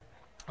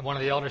I'm one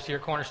of the elders here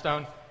at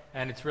Cornerstone,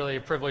 and it's really a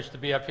privilege to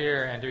be up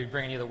here and to be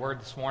bringing you the word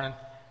this morning.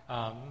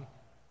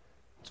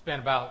 It's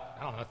been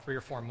about, 3 or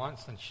 4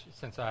 months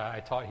since I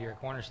taught here at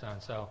Cornerstone,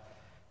 so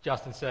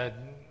Justin said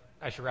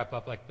I should wrap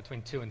up like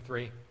between 2 and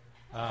 3.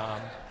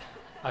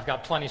 I've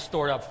got plenty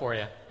stored up for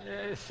you.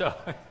 So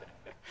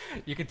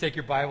you can take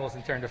your Bibles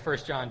and turn to 1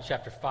 John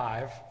chapter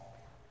 5.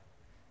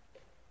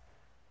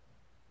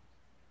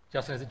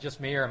 Justin, is it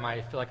just me, or I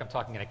feel like I'm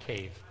talking in a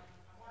cave?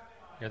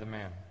 You're the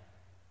man.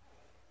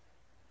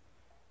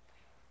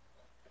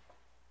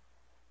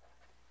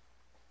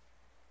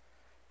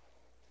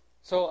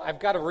 So I've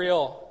got a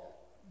real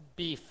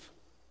beef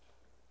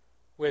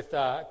with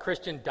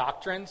Christian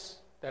doctrines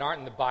that aren't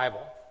in the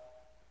Bible,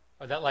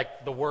 or that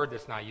like the word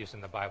that's not used in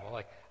the Bible.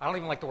 Like, I don't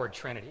even like the word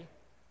Trinity.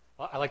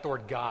 I like the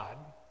word God.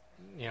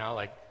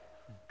 Like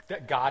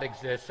that God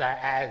exists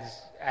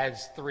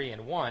as 3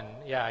 in 1.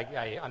 Yeah,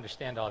 I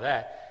understand all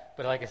that,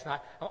 but like it's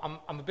not.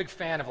 I'm a big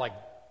fan of like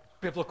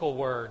biblical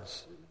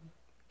words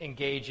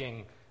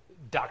engaging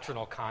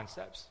doctrinal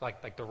concepts,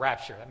 like the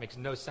rapture. That makes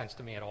no sense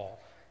to me at all.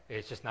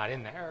 It's just not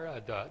in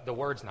there. The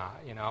word's not,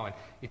 And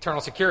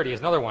eternal security is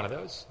another one of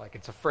those. Like,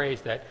 it's a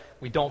phrase that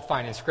we don't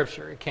find in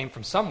Scripture. It came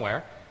from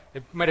somewhere.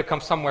 It might have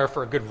come somewhere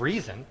for a good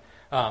reason.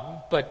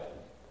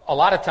 But a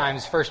lot of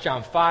times, 1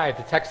 John 5,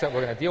 the text that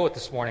we're going to deal with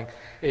this morning,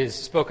 is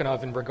spoken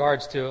of in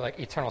regards to like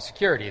eternal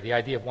security, the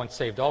idea of once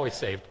saved, always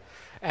saved.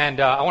 And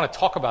I want to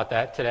talk about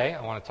that today.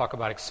 I want to talk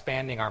about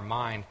expanding our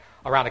mind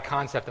around a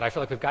concept that I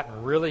feel like we've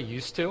gotten really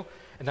used to,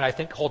 and that I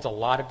think holds a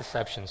lot of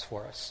deceptions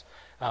for us.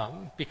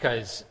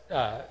 Because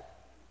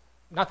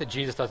not that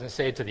Jesus doesn't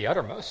save to the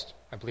uttermost,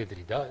 I believe that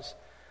he does,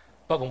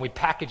 but when we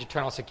package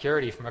eternal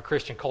security from a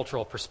Christian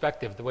cultural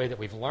perspective the way that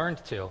we've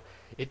learned to,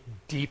 it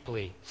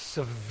deeply,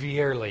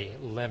 severely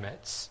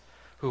limits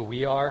who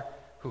we are,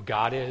 who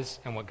God is,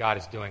 and what God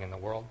is doing in the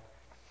world.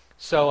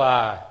 So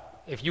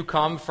if you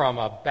come from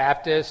a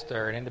Baptist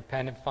or an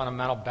independent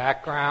fundamental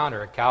background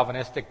or a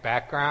Calvinistic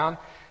background,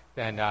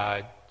 then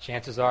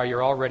chances are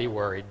you're already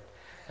worried.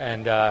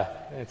 And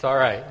it's all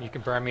right. You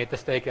can burn me at the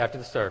stake after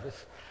the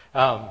service.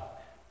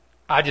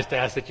 I just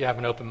ask that you have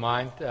an open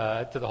mind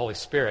to the Holy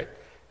Spirit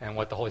and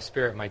what the Holy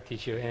Spirit might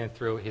teach you in and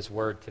through his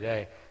word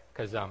today,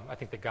 because I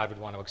think that God would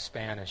want to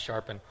expand and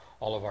sharpen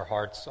all of our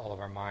hearts, all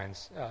of our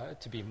minds,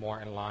 to be more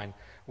in line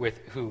with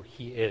who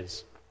he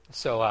is.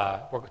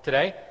 So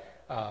today,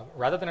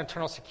 rather than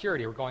eternal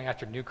security, we're going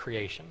after new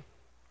creation,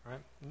 right?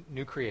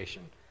 New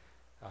creation.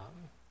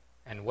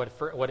 And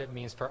what it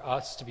means for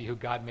us to be who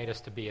God made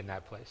us to be in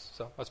that place.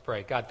 So let's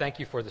pray. God, thank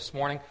you for this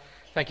morning.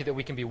 Thank you that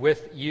we can be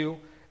with you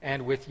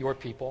and with your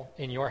people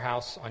in your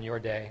house on your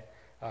day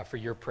for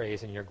your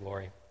praise and your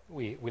glory.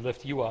 We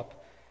lift you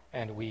up,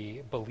 and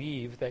we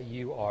believe that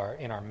you are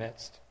in our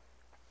midst.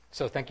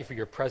 So thank you for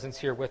your presence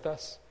here with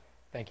us.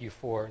 Thank you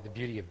for the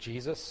beauty of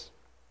Jesus.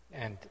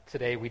 And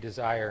today we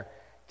desire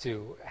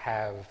to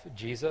have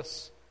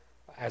Jesus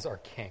as our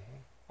King,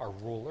 our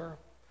ruler,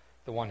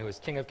 the one who is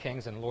King of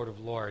Kings and Lord of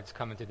Lords.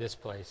 Come into this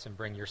place and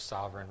bring your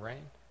sovereign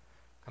reign.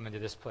 Come into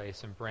this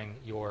place and bring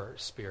your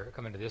spirit.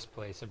 Come into this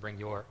place and bring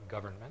your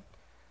government.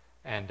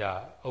 And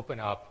open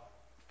up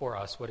for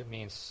us what it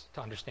means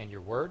to understand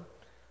your word,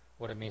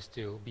 what it means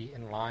to be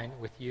in line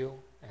with you,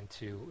 and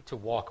to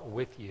walk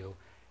with you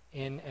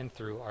in and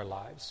through our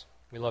lives.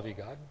 We love you,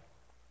 God.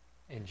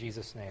 In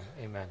Jesus' name,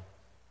 amen.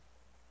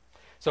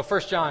 So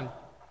 1 John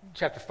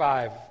chapter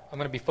 5, I'm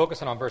going to be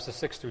focusing on verses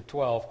 6 through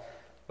 12.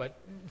 But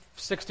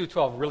 6 through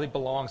 12 really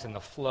belongs in the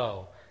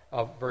flow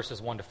of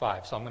verses 1 to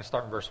 5. So I'm going to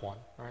start in verse 1.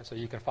 All right, so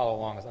you can follow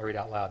along as I read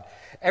out loud.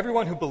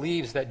 Everyone who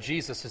believes that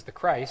Jesus is the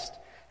Christ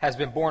has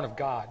been born of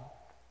God.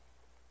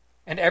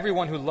 And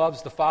everyone who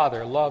loves the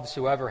Father loves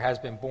whoever has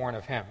been born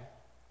of him.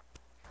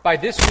 By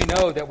this we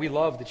know that we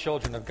love the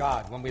children of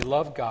God, when we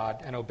love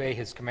God and obey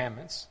his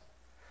commandments.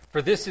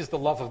 For this is the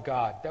love of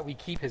God, that we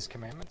keep his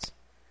commandments.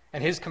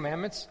 And his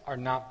commandments are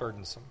not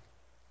burdensome.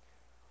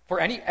 For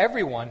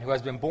everyone who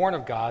has been born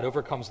of God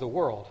overcomes the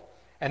world,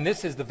 and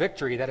this is the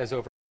victory that has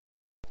overcome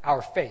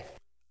our faith.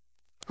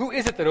 Who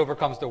is it that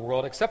overcomes the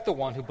world except the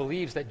one who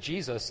believes that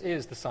Jesus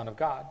is the Son of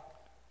God?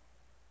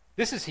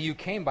 This is he who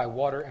came by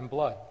water and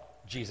blood,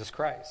 Jesus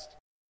Christ.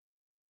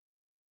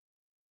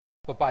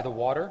 But by the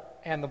water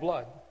and the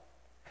blood.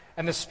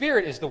 And the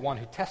Spirit is the one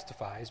who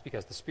testifies,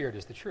 because the Spirit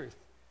is the truth.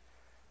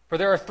 For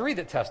there are 3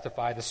 that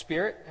testify, the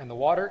Spirit and the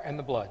water and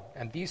the blood,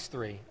 and these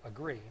 3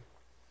 agree.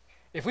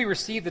 If we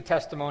receive the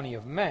testimony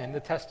of men,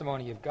 the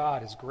testimony of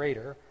God is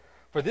greater,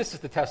 for this is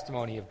the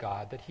testimony of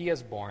God that he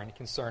has borne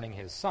concerning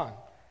his Son.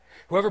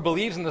 Whoever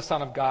believes in the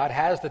Son of God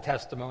has the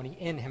testimony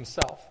in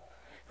himself.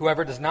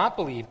 Whoever does not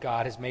believe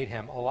God has made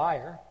him a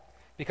liar,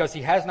 because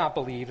he has not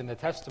believed in the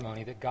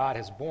testimony that God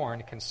has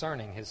borne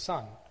concerning his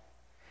Son.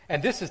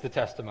 And this is the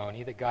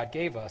testimony that God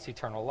gave us,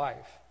 eternal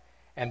life,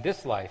 and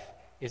this life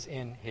is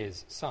in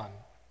his Son.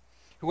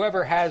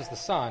 Whoever has the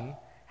Son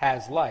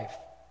has life.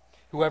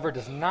 Whoever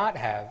does not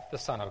have the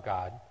Son of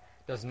God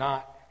does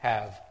not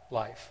have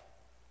life.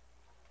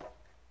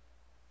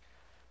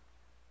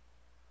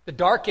 The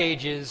Dark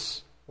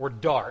Ages were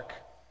dark.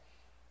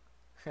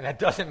 And that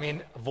doesn't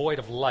mean void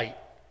of light.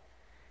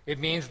 It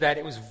means that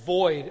it was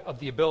void of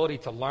the ability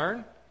to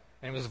learn,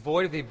 and it was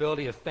void of the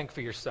ability to think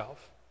for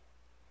yourself.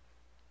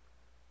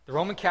 The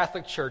Roman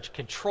Catholic Church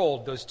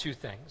controlled those two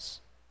things.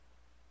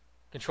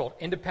 Controlled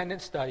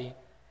independent study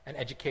and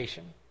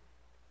education.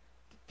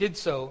 Did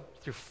so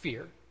through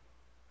fear,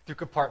 through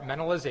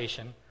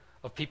compartmentalization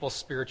of people's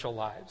spiritual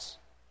lives.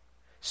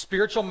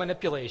 Spiritual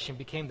manipulation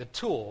became the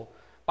tool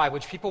by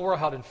which people were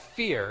held in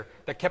fear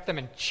that kept them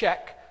in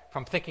check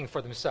from thinking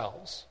for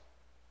themselves,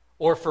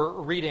 or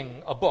for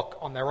reading a book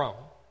on their own,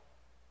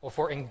 or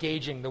for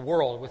engaging the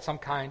world with some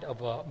kind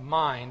of a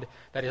mind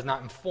that is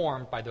not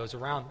informed by those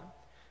around them.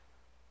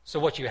 So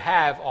what you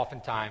have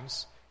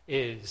oftentimes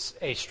is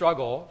a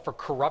struggle for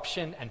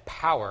corruption and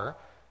power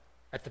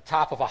at the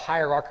top of a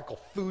hierarchical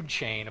food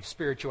chain of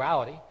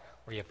spirituality,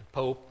 where you have the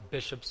Pope,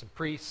 bishops, and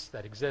priests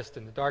that exist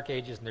in the Dark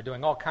Ages, and they're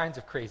doing all kinds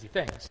of crazy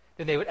things.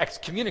 Then they would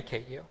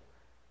excommunicate you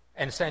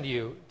and send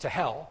you to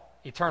hell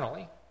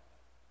eternally.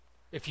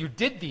 If you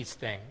did these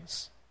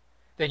things,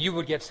 then you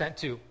would get sent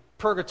to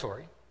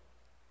purgatory.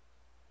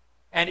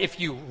 And if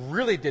you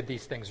really did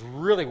these things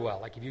really well,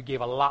 like if you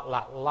gave a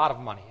lot of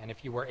money, and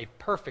if you were a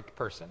perfect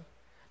person,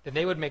 then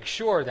they would make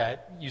sure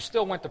that you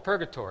still went to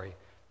purgatory,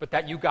 but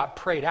that you got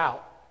prayed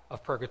out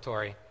of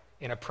purgatory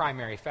in a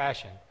primary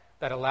fashion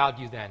that allowed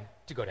you then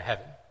to go to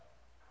heaven.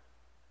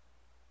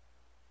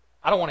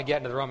 I don't want to get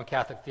into the Roman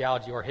Catholic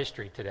theology or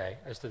history today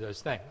as to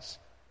those things.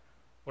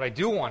 What I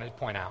do want to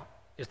point out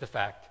is the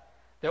fact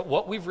that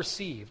what we've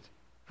received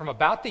from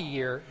about the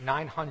year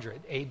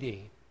 900 AD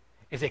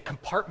is a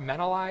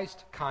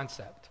compartmentalized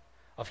concept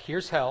of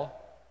here's hell,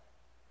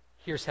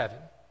 here's heaven.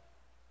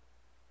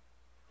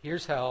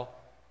 Here's hell,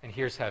 and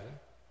here's heaven.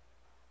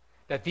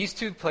 That these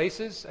two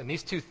places and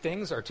these two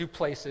things are two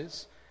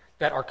places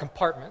that are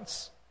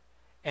compartments.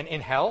 And in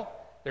hell,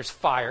 there's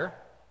fire,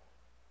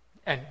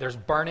 and there's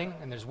burning,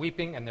 and there's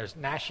weeping, and there's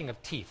gnashing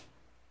of teeth.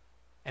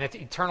 And it's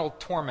eternal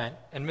torment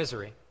and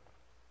misery.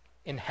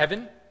 In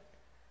heaven,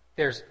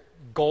 there's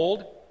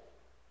gold,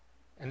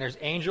 and there's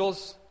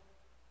angels,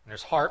 and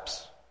there's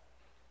harps,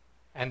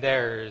 and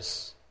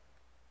there's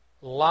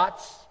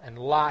lots and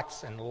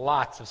lots and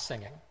lots of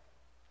singing.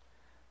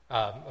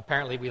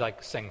 Apparently, we like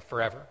to sing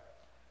forever,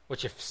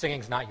 which if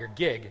singing's not your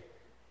gig,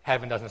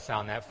 heaven doesn't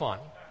sound that fun.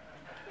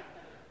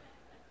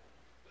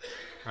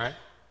 Right?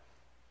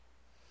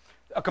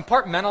 A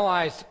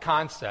compartmentalized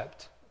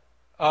concept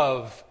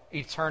of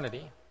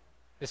eternity.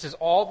 This is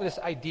all this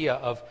idea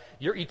of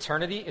your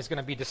eternity is going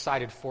to be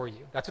decided for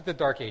you. That's what the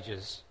Dark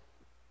Ages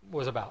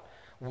was about.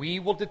 We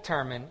will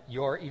determine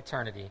your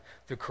eternity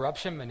through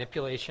corruption,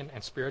 manipulation,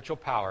 and spiritual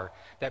power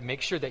that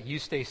makes sure that you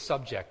stay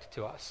subject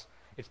to us.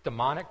 It's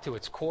demonic to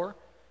its core.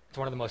 It's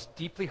one of the most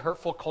deeply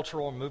hurtful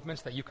cultural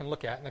movements that you can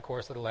look at in the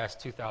course of the last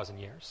 2,000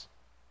 years.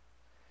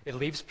 It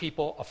leaves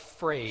people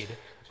afraid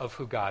of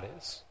who God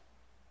is.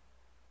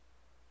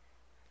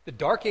 The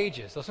Dark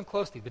Ages, listen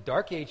closely, the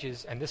Dark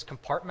Ages and this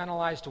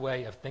compartmentalized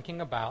way of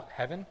thinking about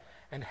heaven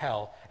and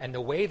hell, and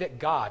the way that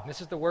God, and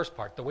this is the worst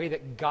part, the way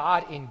that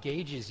God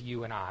engages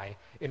you and I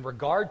in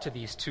regard to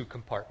these two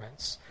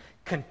compartments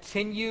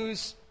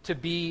continues to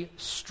be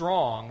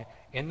strong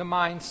in the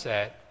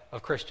mindset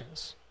of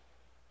Christians.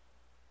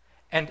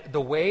 And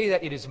the way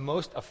that it is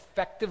most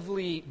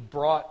effectively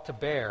brought to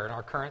bear in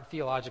our current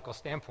theological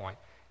standpoint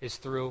is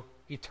through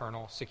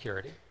eternal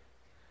security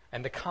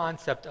and the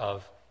concept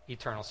of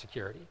eternal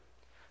security.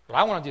 What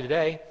I want to do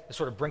today is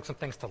sort of bring some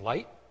things to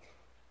light,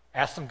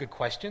 ask some good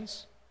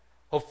questions,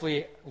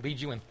 hopefully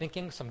lead you in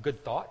thinking some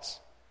good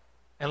thoughts,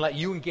 and let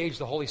you engage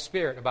the Holy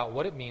Spirit about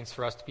what it means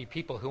for us to be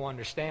people who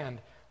understand,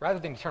 rather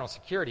than eternal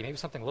security, maybe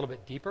something a little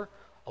bit deeper,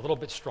 a little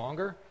bit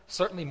stronger,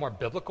 certainly more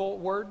biblical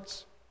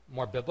words,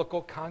 more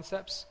biblical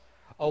concepts,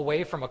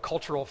 away from a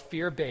cultural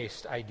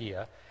fear-based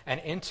idea and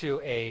into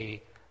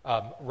a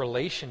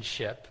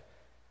relationship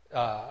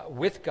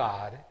with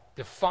God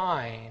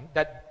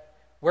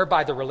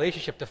whereby the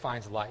relationship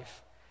defines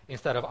life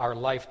instead of our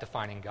life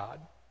defining God.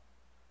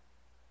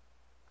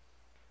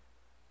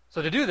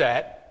 So to do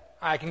that,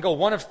 I can go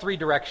one of three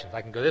directions.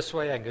 I can go this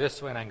way, I can go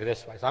this way, and I can go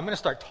this way. So I'm going to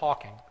start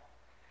talking,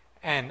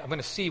 and I'm going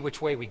to see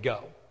which way we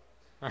go.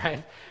 All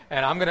right?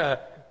 And I'm going to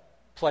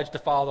pledge to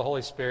follow the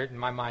Holy Spirit in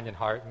my mind and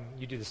heart, and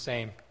you do the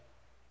same.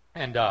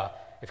 And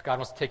if God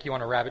wants to take you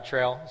on a rabbit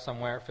trail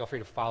somewhere, feel free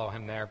to follow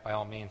him there by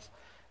all means.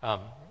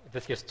 If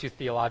this gets too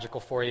theological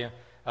for you,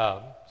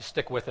 just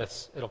stick with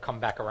us. It'll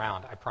come back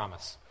around, I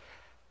promise.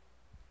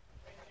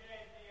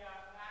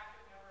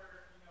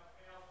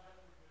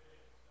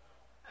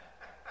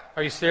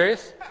 Are you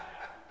serious?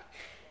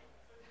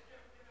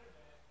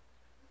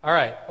 All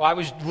right. Well, I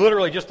was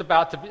literally just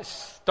about to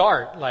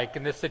start,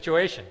 in this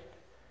situation.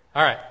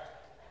 All right.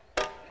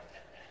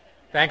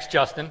 Thanks,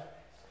 Justin.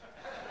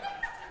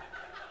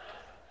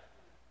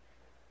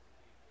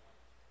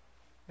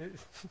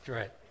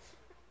 Right.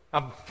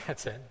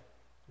 That's it.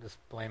 Just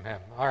blame him.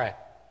 All right.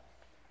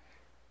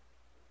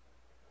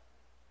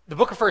 The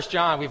book of 1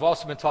 John, we've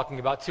also been talking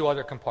about two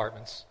other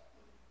compartments.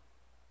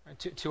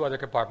 Two other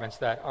compartments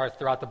that are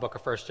throughout the book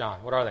of 1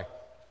 John. What are they?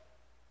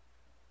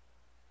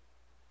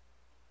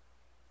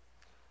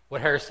 What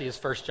heresy is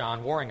 1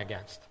 John warring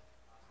against?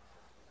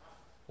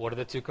 What are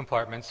the two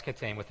compartments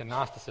contained within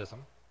Gnosticism?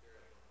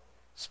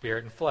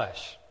 Spirit and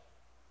flesh.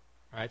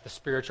 Right? The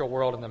spiritual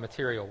world and the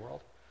material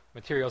world.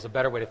 Material is a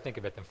better way to think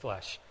of it than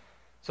flesh.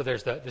 So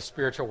there's the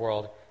spiritual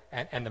world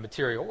and the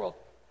material world.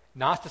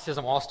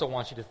 Gnosticism also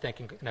wants you to think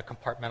in a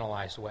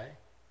compartmentalized way.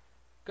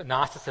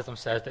 Gnosticism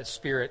says that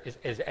spirit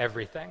is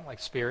everything.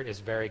 Like spirit is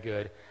very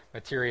good,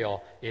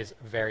 material is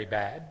very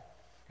bad.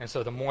 And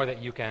so the more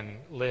that you can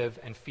live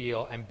and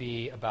feel and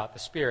be about the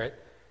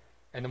spirit,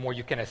 and the more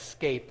you can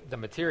escape the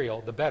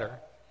material, the better.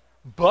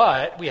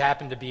 But we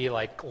happen to be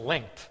like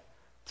linked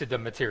to the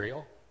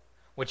material,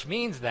 which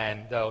means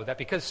then, though, that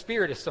because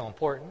spirit is so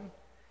important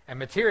and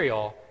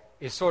material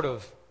is sort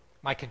of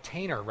my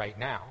container right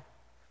now,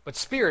 but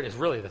spirit is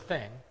really the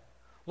thing.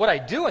 What I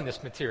do in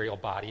this material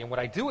body and what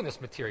I do in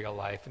this material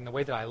life and the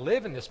way that I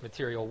live in this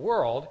material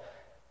world,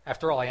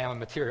 after all, I am a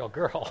material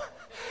girl.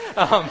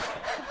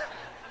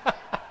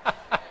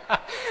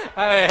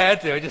 I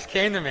had to. It just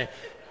came to me.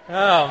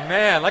 Oh,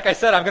 man. Like I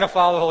said, I'm going to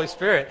follow the Holy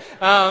Spirit.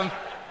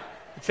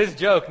 It's his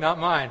joke, not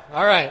mine.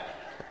 All right.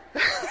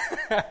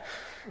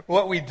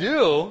 What we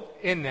do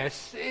in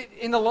this,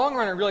 in the long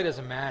run, it really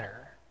doesn't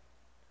matter.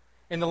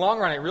 In the long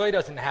run, it really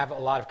doesn't have a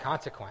lot of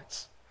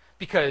consequence.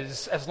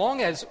 Because as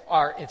long as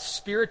its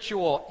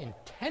spiritual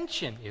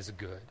intention is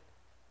good,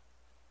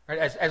 right,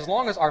 as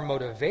long as our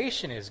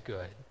motivation is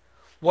good,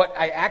 what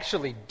I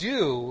actually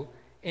do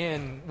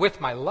with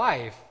my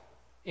life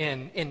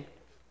in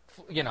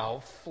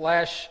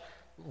flesh,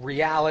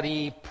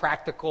 reality,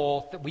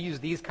 practical, we use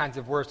these kinds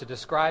of words to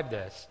describe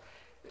this.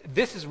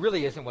 This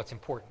really isn't what's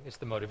important. It's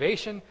the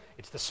motivation.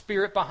 It's the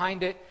spirit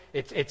behind it.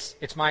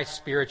 It's my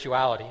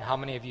spirituality. How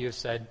many of you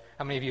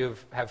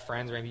have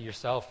friends, or maybe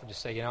yourself, who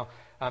just say,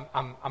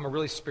 I'm a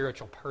really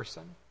spiritual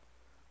person,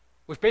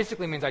 which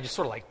basically means I just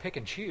sort of like pick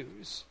and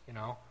choose,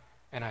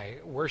 and I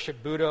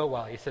worship Buddha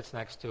while he sits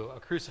next to a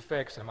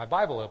crucifix and my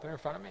Bible open in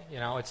front of me.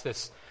 It's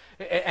this,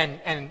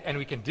 and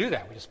we can do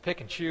that. We just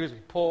pick and choose. We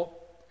pull,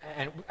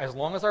 and as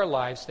long as our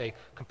lives stay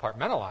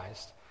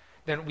compartmentalized,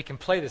 then we can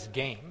play this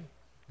game.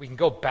 We can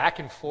go back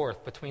and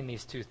forth between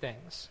these two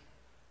things.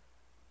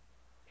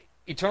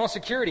 Eternal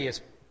security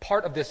is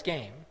part of this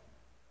game.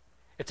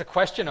 It's a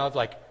question of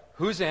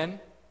who's in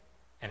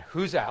and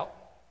who's out.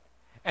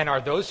 And are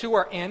those who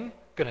are in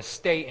going to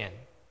stay in?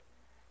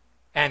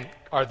 And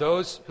are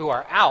those who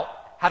are out,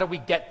 how do we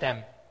get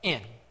them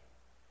in?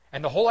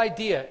 And the whole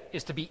idea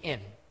is to be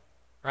in,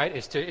 right?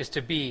 Is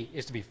to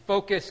be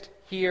focused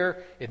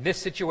here in this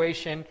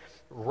situation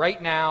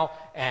right now,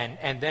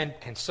 and then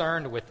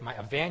concerned with my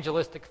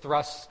evangelistic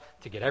thrusts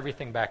to get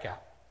everything back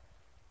out.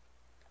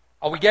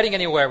 Are we getting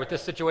anywhere with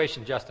this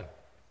situation, Justin?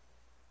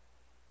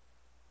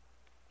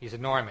 He's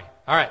ignoring me.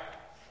 All right.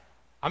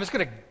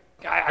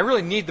 I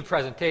really need the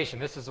presentation.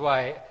 This is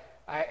why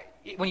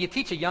when you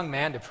teach a young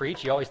man to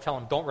preach, you always tell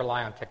him, don't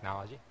rely on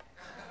technology.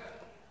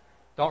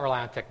 Don't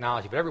rely on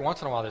technology. But every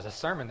once in a while, there's a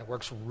sermon that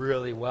works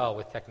really well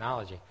with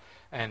technology.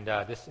 And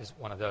this is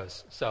one of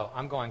those. So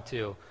I'm going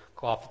to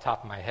go off the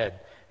top of my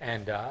head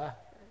and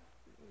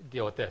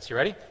deal with this. You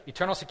ready?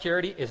 Eternal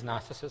security is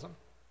Gnosticism.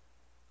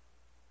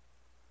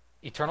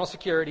 Eternal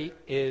security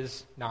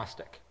is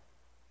Gnostic.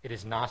 It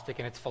is Gnostic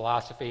in its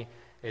philosophy.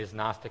 It is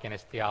Gnostic in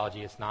its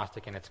theology. It's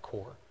Gnostic in its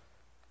core.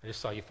 I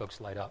just saw you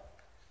folks light up.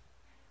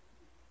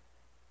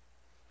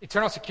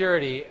 Eternal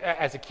security,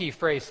 as a key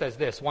phrase, says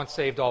this: once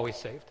saved, always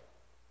saved.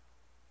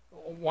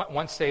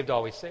 Once saved,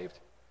 always saved.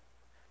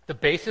 The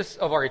basis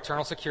of our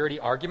eternal security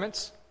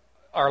arguments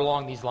are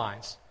along these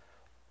lines.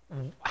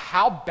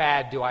 How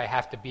bad do I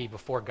have to be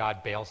before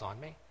God bails on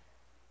me?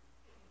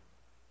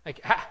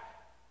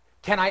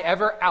 Can I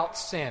ever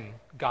out-sin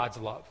God's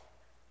love?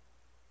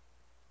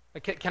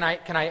 Can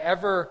I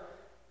ever,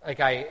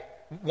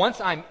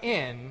 once I'm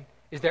in,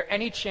 is there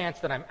any chance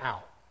that I'm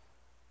out?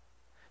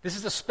 This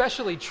is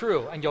especially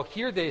true, and you'll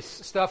hear this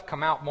stuff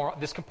come out more,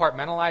 this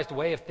compartmentalized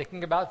way of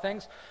thinking about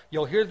things.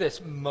 You'll hear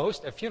this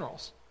most at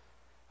funerals.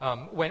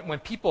 When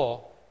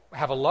people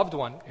have a loved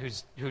one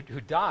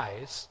who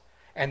dies,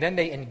 and then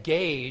they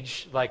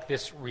engage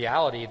this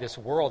reality, this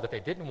world that they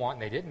didn't want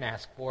and they didn't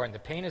ask for, and the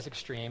pain is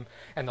extreme,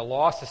 and the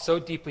loss is so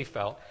deeply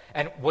felt,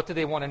 and what do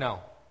they want to know?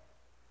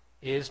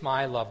 Is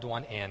my loved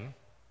one in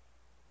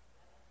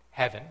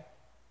heaven?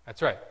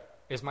 That's right.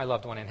 Is my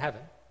loved one in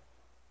heaven?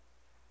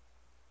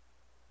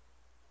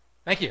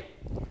 Thank you.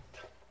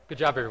 Good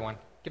job, everyone.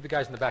 Give the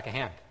guys in the back a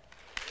hand.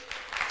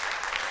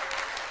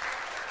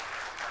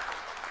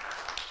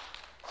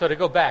 So to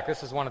go back,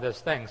 this is one of those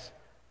things.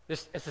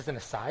 This is an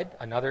aside,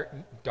 another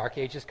Dark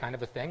Ages kind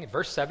of a thing. In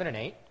verse 7 and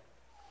 8,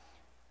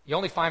 you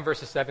only find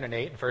verses 7 and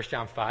 8 in 1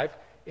 John 5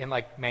 in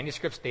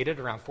manuscripts dated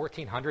around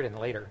 1400 and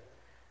later.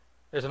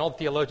 There's an old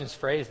theologian's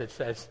phrase that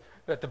says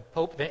that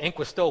the ink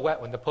was still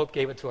wet when the Pope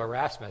gave it to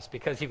Erasmus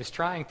because he was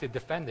trying to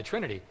defend the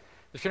Trinity.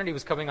 The Trinity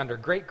was coming under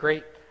great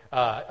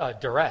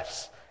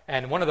duress.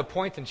 And one of the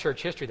points in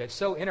church history that's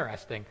so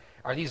interesting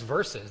are these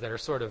verses that are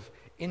sort of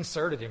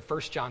inserted in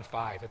 1 John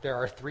 5, that there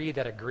are three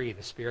that agree,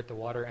 the Spirit, the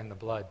water, and the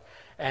blood.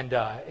 And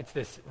it's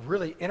this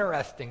really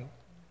interesting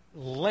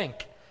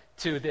link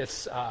to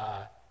this,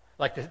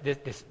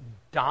 this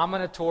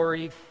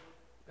dominatory,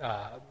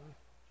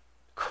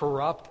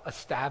 corrupt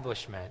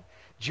establishment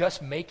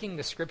just making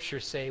the Scripture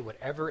say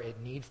whatever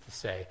it needs to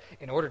say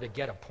in order to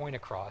get a point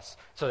across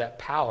so that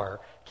power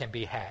can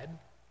be had.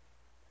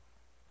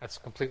 That's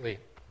completely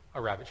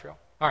a rabbit trail.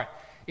 All right.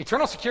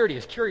 Eternal security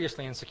is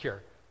curiously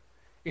insecure.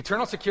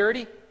 Eternal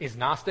security is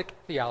Gnostic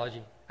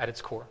theology at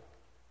its core.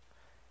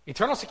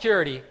 Eternal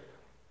security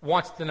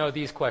wants to know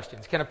these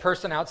questions. Can a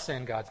person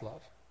out-sin God's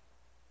love?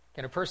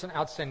 Can a person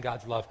out-sin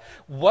God's love?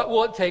 What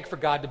will it take for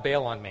God to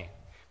bail on me?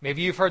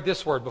 Maybe you've heard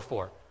this word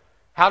before.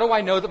 How do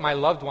I know that my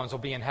loved ones will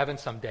be in heaven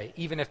someday,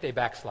 even if they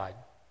backslide?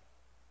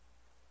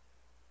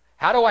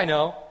 How do I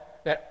know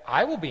that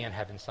I will be in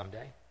heaven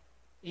someday,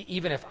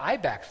 even if I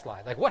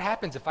backslide? Like, what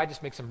happens if I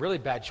just make some really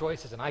bad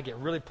choices and I get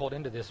really pulled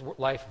into this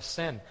life of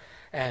sin?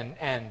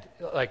 And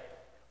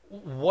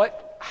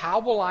how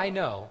will I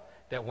know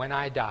that when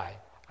I die,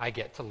 I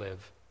get to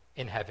live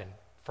in heaven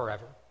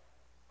forever?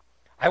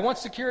 I want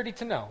security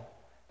to know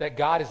that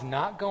God is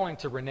not going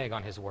to renege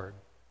on his word.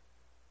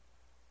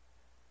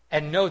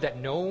 And know that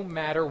no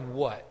matter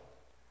what,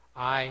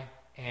 I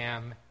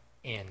am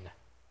in.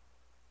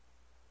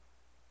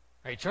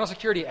 Right, eternal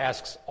security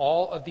asks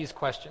all of these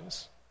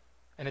questions.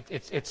 And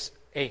it's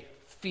a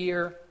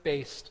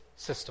fear-based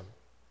system.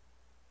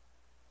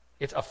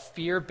 It's a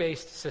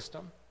fear-based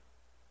system.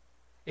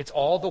 It's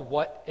all the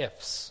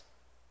what-ifs.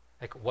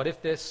 Like, what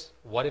if this?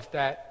 What if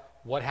that?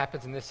 What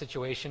happens in this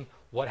situation?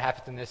 What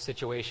happens in this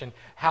situation?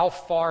 How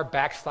far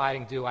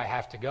backsliding do I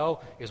have to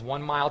go? Is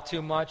 1 mile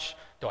too much?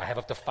 Do I have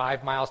up to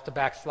 5 miles to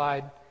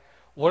backslide?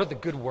 What are the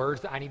good words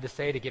that I need to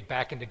say to get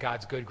back into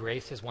God's good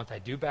graces once I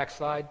do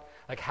backslide?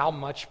 Like, how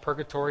much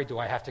purgatory do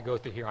I have to go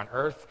through here on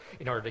earth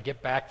in order to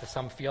get back to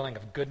some feeling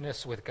of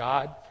goodness with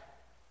God?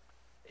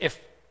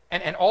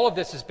 And all of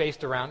this is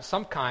based around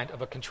some kind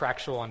of a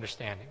contractual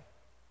understanding.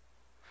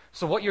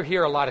 So what you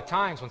hear a lot of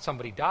times when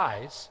somebody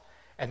dies,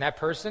 and that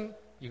person,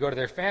 you go to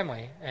their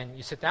family and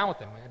you sit down with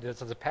them. I do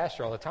this as a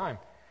pastor all the time.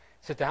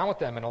 Sit down with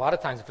them, and a lot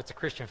of times if it's a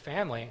Christian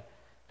family,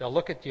 they'll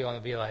look at you and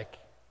they'll be like,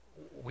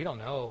 we don't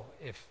know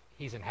if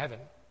he's in heaven.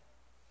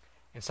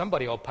 And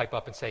somebody will pipe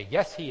up and say,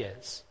 yes, he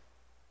is.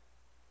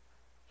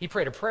 He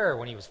prayed a prayer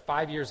when he was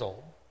 5 years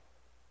old,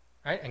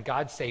 right? And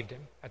God saved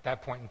him at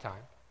that point in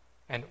time.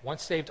 And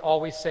once saved,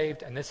 always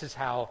saved, and this is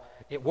how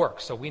it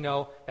works. So we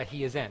know that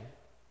he is in.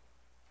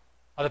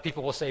 Other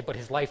people will say, but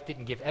his life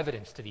didn't give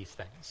evidence to these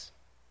things.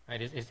 Right?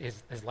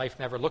 His life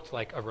never looked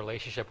like a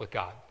relationship with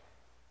God.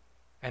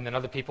 And then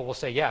other people will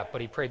say, yeah,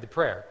 but he prayed the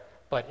prayer,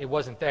 but it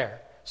wasn't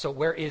there. So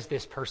where is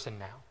this person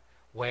now?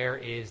 Where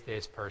is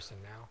this person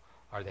now?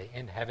 Are they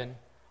in heaven?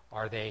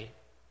 Are they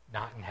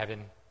not in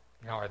heaven?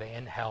 Are they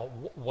in hell?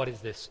 What does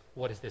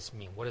this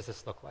mean? What does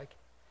this look like?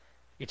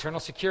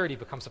 Eternal security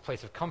becomes a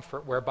place of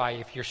comfort whereby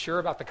if you're sure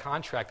about the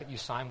contract that you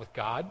sign with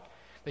God,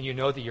 then you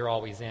know that you're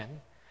always in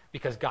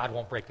because God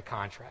won't break the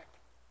contract.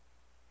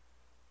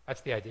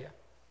 That's the idea.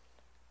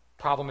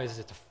 Problem is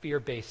it's a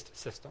fear-based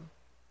system.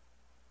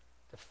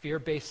 It's a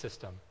fear-based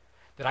system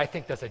that I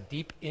think does a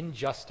deep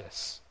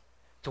injustice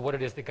to what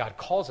it is that God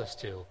calls us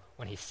to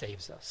when he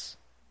saves us.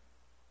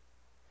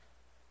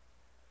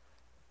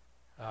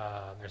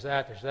 There's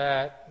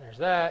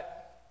that.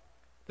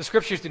 The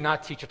Scriptures do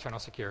not teach eternal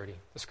security.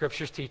 The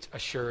Scriptures teach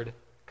assured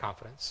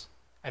confidence.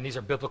 And these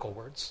are biblical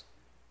words.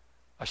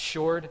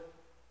 Assured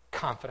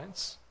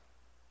confidence.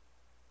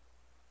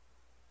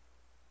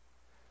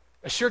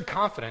 Assured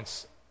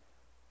confidence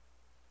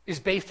is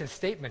based in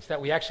statements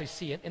that we actually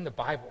see in the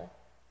Bible.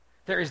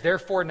 There is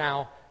therefore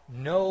now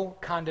no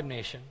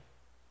condemnation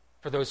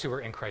for those who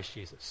are in Christ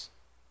Jesus.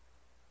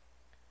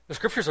 The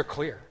Scriptures are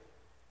clear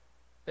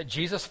that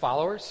Jesus'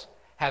 followers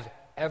have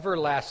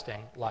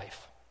everlasting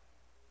life.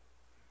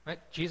 Right?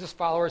 Jesus'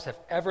 followers have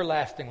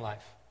everlasting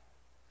life.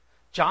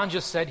 John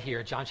just said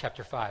here, John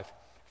chapter 5,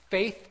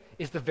 faith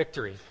is the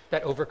victory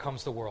that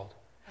overcomes the world.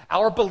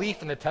 Our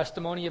belief in the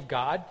testimony of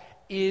God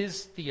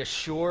is the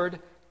assured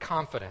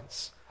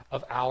confidence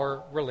of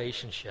our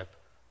relationship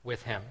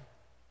with him.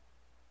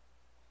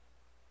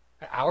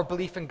 Our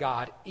belief in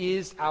God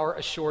is our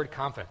assured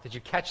confidence. Did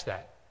you catch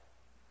that?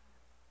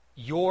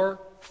 Your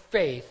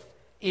faith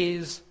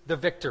is the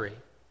victory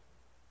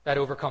that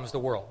overcomes the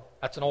world.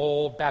 That's an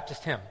old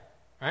Baptist hymn,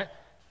 right?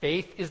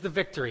 Faith is the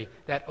victory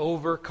that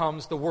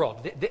overcomes the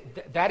world.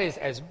 That is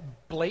as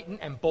blatant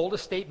and bold a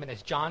statement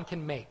as John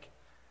can make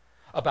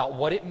about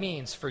what it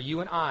means for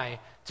you and I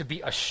to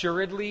be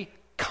assuredly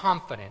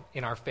confident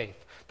in our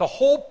faith. The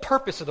whole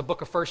purpose of the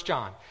book of 1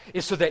 John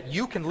is so that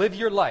you can live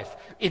your life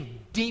in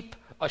deep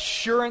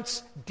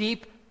assurance,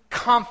 deep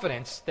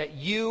confidence that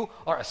you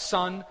are a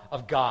son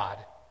of God.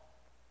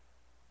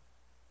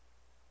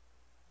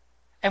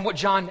 And what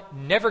John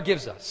never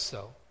gives us,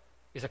 though,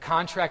 is a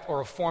contract or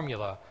a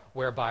formula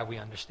whereby we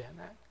understand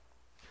that.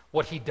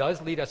 What he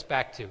does lead us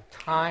back to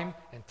time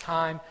and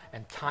time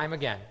and time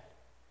again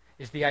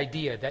is the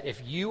idea that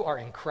if you are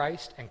in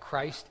Christ and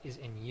Christ is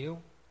in you,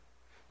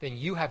 then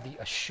you have the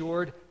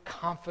assured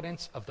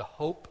confidence of the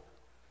hope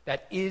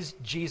that is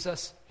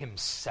Jesus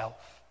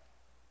himself.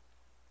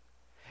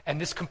 And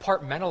this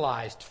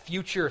compartmentalized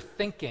future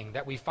thinking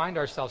that we find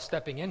ourselves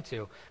stepping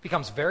into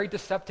becomes very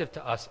deceptive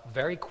to us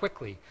very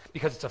quickly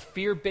because it's a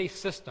fear-based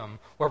system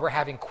where we're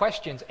having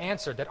questions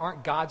answered that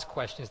aren't God's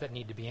questions that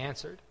need to be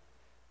answered.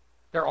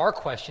 There are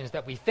questions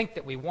that we think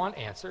that we want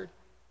answered.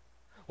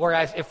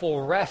 Whereas if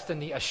we'll rest in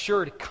the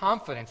assured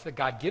confidence that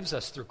God gives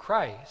us through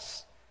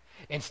Christ,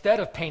 instead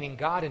of painting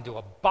God into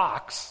a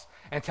box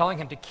and telling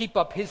him to keep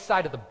up his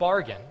side of the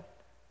bargain,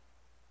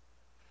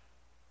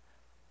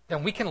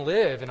 then we can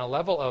live in a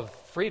level of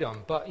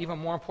freedom, but even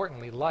more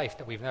importantly, life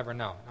that we've never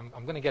known.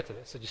 I'm going to get to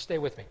this, so just stay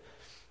with me.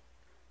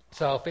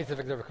 So, faith is the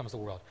victory that overcomes the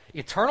world.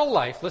 Eternal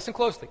life, listen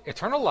closely,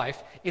 eternal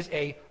life is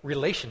a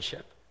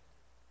relationship.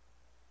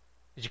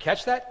 Did you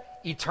catch that?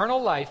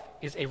 Eternal life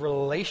is a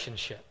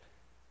relationship.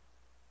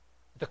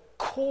 The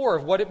core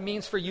of what it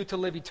means for you to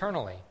live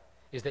eternally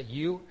is that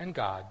you and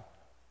God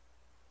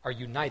are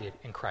united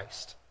in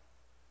Christ.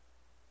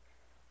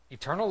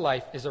 Eternal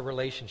life is a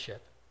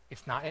relationship.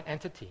 It's not an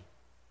entity.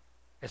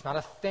 It's not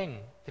a thing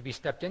to be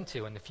stepped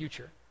into in the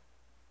future.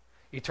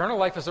 Eternal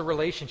life is a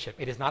relationship.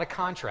 It is not a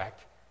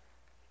contract.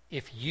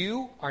 If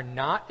you are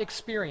not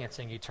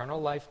experiencing eternal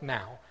life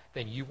now,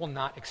 then you will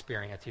not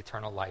experience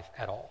eternal life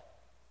at all.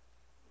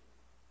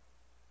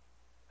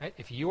 Right?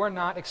 If you are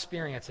not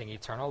experiencing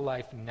eternal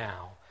life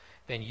now,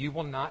 then you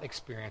will not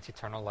experience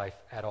eternal life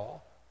at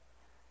all.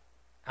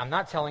 I'm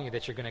not telling you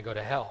that you're going to go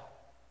to hell.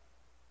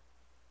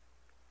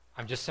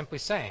 I'm just simply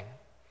saying,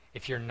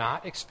 if you're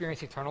not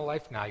experiencing eternal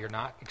life now, you're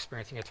not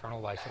experiencing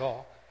eternal life at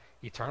all.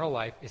 Eternal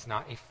life is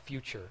not a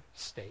future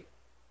state.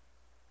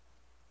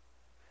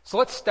 So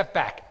let's step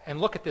back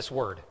and look at this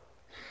word.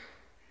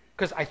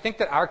 Because I think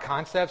that our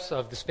concepts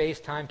of the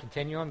space-time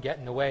continuum get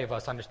in the way of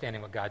us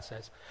understanding what God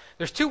says.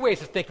 There's two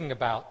ways of thinking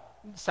about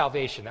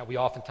salvation that we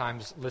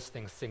oftentimes list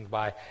things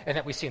by and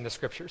that we see in the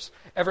scriptures.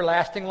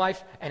 Everlasting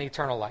life and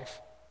eternal life.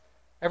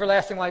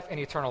 Everlasting life and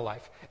eternal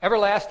life.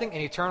 Everlasting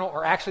and eternal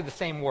are actually the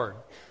same word.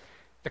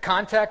 The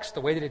context,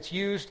 the way that it's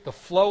used, the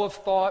flow of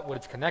thought, what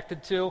it's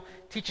connected to,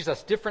 teaches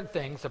us different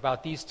things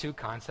about these two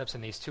concepts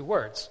and these two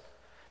words.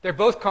 They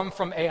both come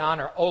from aeon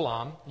or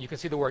olam. You can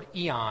see the word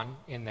eon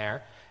in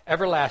there.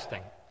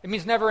 Everlasting. It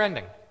means never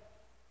ending.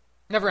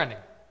 Never ending.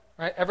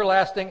 Right?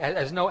 Everlasting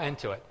has no end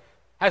to it.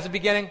 Has a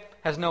beginning,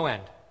 has no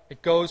end.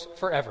 It goes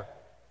forever.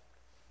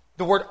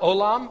 The word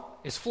olam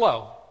is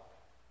flow.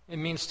 It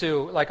means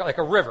to, like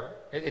a river.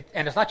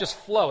 And it's not just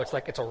flow, it's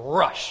a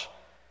rush.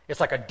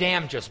 It's like a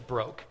dam just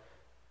broke.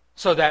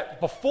 So that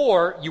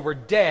before you were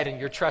dead in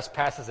your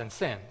trespasses and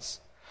sins.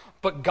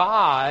 But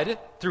God,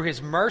 through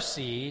his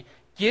mercy,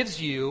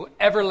 gives you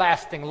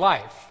everlasting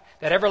life.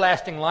 That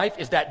everlasting life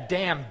is that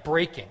dam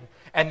breaking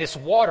and this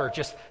water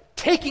just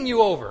taking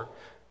you over.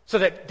 So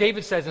that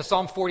David says in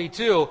Psalm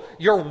 42,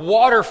 your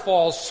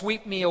waterfalls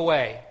sweep me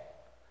away.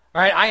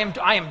 All right,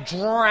 I am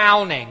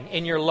drowning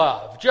in your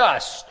love,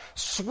 just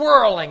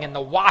swirling in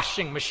the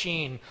washing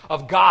machine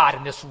of God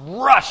and this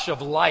rush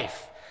of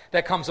life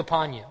that comes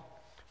upon you.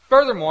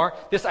 Furthermore,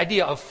 this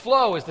idea of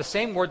flow is the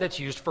same word that's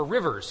used for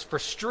rivers, for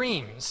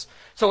streams.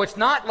 So it's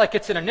not like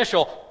it's an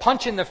initial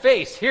punch in the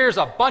face, here's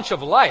a bunch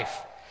of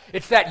life.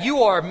 It's that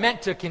you are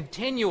meant to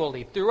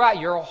continually, throughout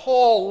your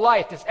whole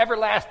life, this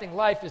everlasting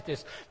life is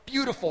this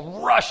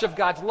beautiful rush of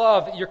God's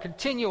love that you're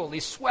continually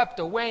swept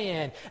away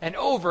in and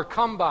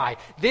overcome by.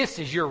 This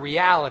is your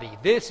reality.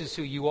 This is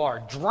who you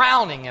are,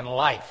 drowning in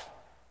life.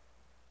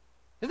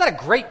 Isn't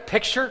that a great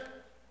picture?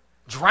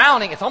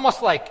 Drowning, it's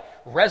almost like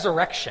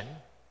resurrection.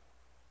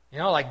 You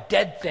know, like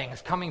dead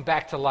things coming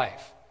back to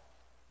life.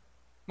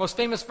 Most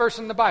famous verse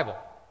in the Bible.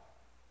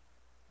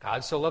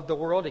 God so loved the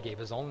world, he gave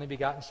his only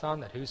begotten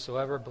Son, that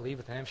whosoever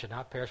believeth in him should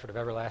not perish but have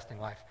everlasting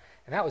life.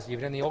 And that was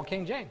even in the old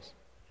King James.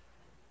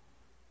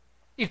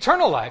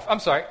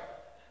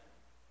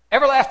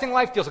 Everlasting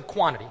life deals with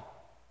quantity.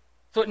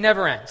 So it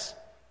never ends.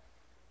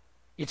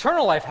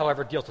 Eternal life,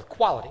 however, deals with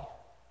quality.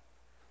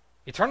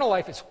 Eternal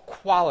life is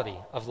quality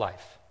of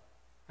life.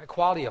 Right?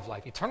 Quality of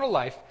life. Eternal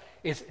life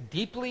is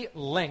deeply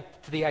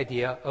linked to the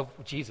idea of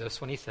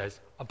Jesus when he says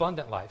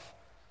abundant life.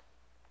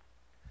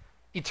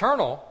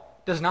 Eternal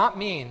does not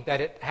mean that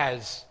it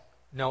has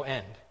no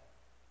end.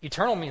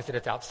 Eternal means that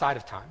it's outside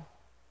of time.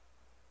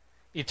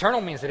 Eternal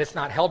means that it's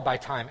not held by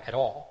time at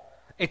all.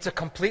 It's a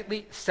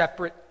completely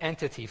separate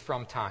entity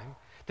from time.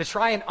 To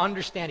try and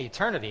understand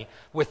eternity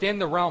within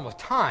the realm of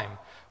time,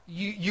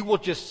 you will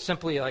just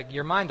simply,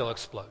 your mind will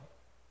explode.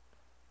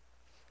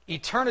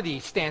 Eternity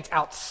stands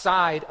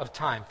outside of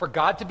time. For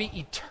God to be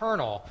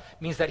eternal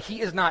means that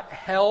he is not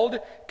held,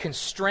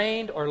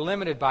 constrained, or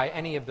limited by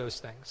any of those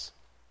things.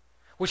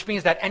 Which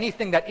means that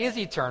anything that is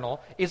eternal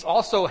is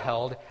also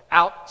held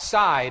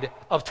outside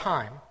of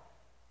time.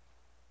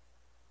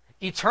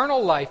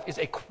 Eternal life is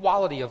a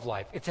quality of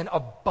life. It's an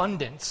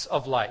abundance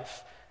of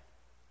life.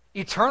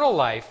 Eternal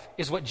life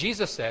is what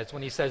Jesus says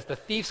when he says, the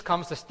thief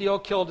comes to steal,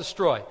 kill,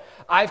 destroy.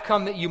 I've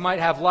come that you might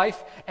have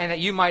life and that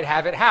you might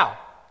have it how?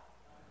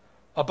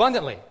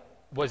 Abundantly.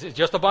 Was it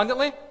just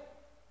abundantly?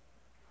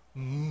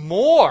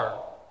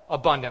 More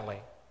abundantly.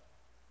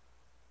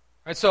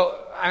 Right, so,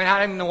 I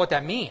don't even know what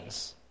that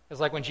means. It's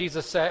like when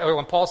Jesus said, or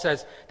when Paul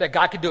says that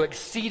God could do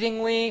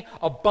exceedingly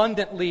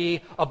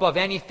abundantly above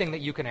anything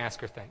that you can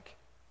ask or think.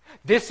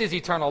 This is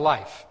eternal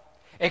life.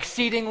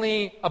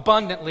 Exceedingly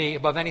abundantly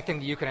above anything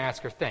that you can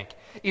ask or think.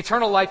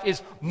 Eternal life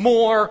is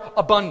more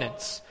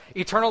abundance.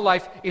 Eternal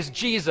life is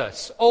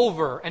Jesus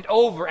over and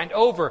over and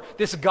over.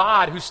 This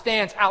God who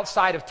stands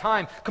outside of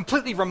time,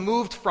 completely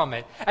removed from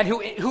it, and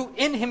who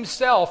in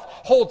himself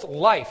holds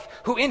life,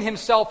 who in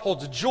himself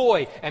holds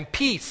joy and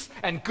peace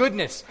and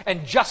goodness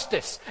and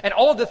justice and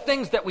all of the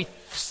things that we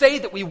say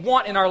that we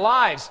want in our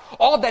lives.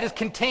 All of that is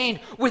contained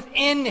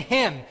within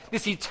him,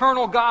 this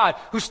eternal God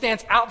who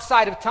stands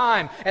outside of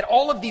time. And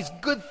all of these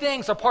good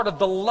things are part of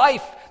the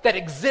life that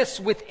exists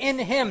within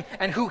him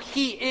and who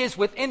he is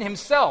within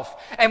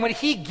himself. And when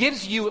he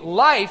gives you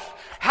life,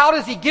 how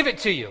does he give it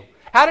to you?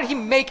 How did he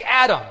make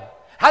Adam?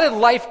 How did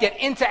life get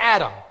into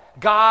Adam?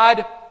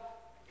 God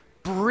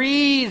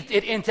breathed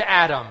it into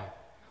Adam.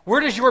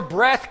 Where does your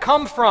breath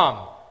come from?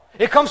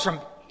 It comes from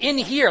in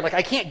here. Like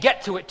I can't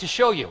get to it to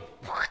show you.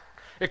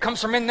 It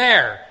comes from in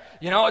there.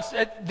 You know,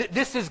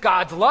 this is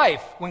God's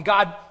life. When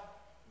God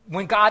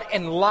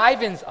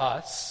enlivens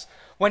us,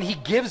 when he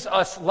gives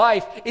us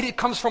life, it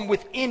comes from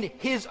within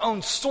his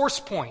own source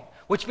point,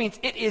 which means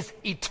it is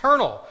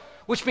eternal,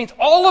 which means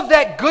all of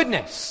that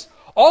goodness,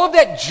 all of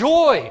that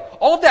joy,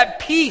 all of that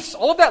peace,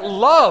 all of that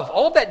love,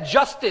 all of that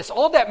justice,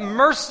 all of that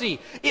mercy,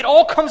 it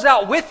all comes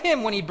out with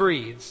him when he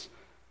breathes.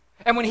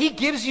 And when he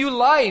gives you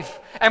life,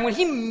 and when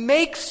he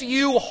makes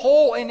you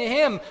whole in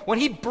him, when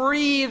he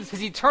breathes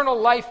his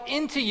eternal life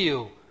into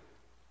you,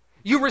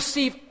 you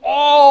receive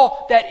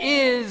all that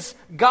is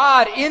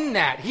God in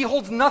that. He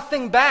holds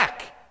nothing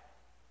back.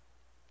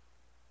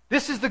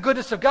 This is the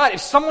goodness of God.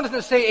 If someone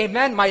doesn't say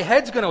amen, my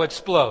head's going to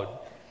explode.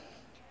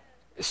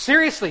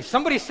 Seriously,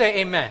 somebody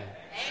say amen. Amen.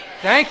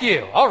 Thank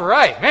you. All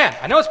right. Man,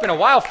 I know it's been a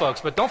while, folks,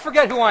 but don't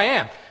forget who I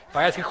am. If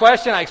I ask a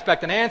question, I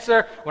expect an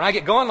answer. When I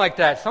get going like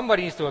that,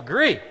 somebody needs to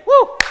agree.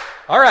 Woo!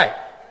 All right.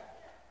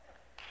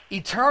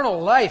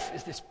 Eternal life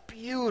is this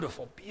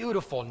beautiful,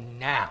 beautiful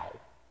now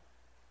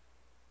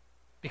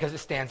because it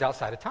stands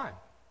outside of time.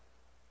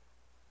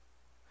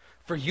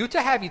 For you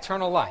to have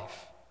eternal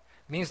life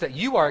means that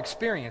you are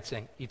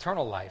experiencing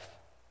eternal life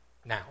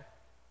now.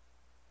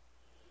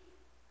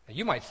 Now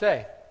you might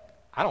say,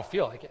 I don't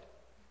feel like it.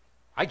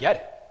 I get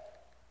it.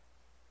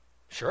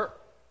 Sure.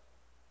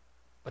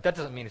 But that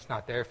doesn't mean it's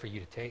not there for you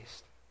to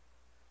taste.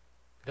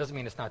 It doesn't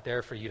mean it's not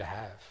there for you to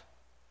have.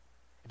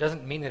 It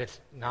doesn't mean that it's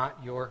not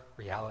your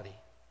reality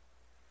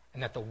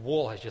and that the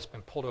wool has just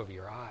been pulled over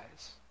your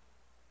eyes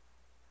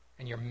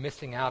and you're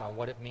missing out on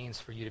what it means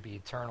for you to be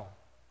eternal,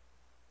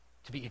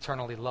 to be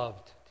eternally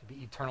loved, to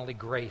be eternally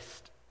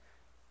graced,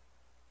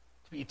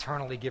 to be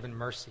eternally given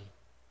mercy.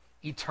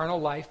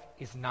 Eternal life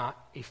is not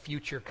a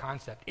future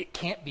concept. It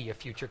can't be a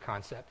future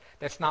concept.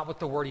 That's not what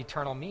the word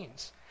eternal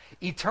means.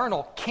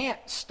 Eternal can't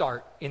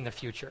start in the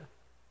future.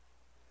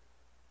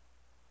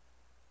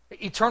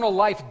 Eternal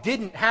life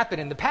didn't happen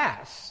in the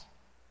past.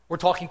 We're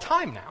talking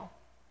time now.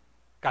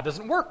 God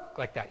doesn't work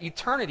like that.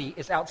 Eternity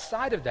is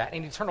outside of that,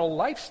 and eternal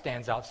life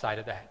stands outside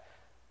of that.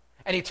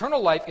 And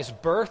eternal life is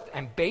birthed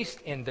and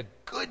based in the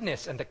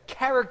goodness and the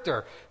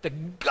character, the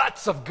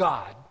guts of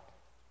God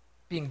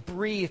being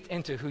breathed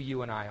into who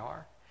you and I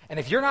are. And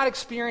if you're not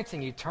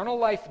experiencing eternal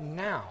life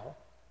now,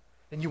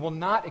 then you will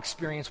not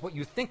experience what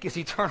you think is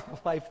eternal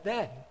life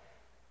then,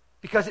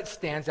 because it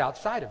stands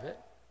outside of it.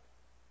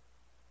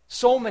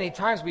 So many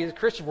times we as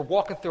Christians, we're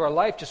walking through our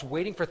life just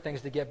waiting for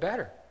things to get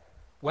better.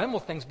 When will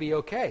things be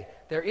okay?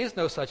 There is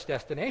no such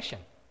destination.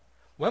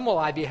 When will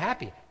I be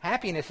happy?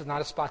 Happiness is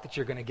not a spot that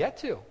you're going to get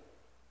to.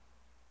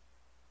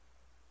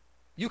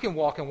 You can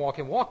walk and walk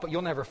and walk, but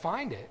you'll never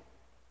find it.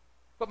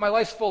 But my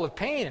life's full of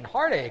pain and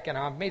heartache, and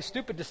I've made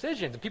stupid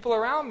decisions, and people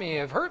around me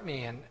have hurt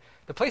me, and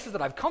the places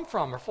that I've come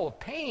from are full of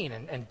pain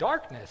and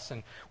darkness,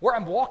 and where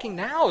I'm walking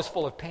now is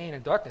full of pain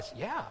and darkness.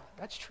 Yeah,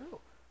 that's true.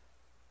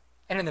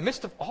 And in the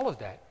midst of all of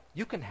that,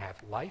 you can have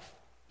life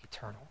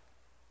eternal.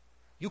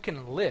 You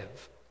can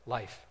live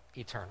life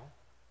eternal.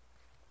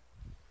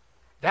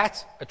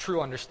 That's a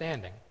true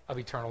understanding of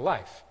eternal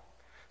life.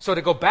 So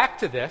to go back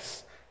to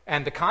this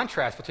and the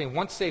contrast between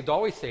once saved,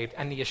 always saved,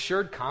 and the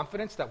assured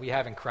confidence that we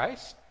have in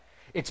Christ,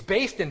 it's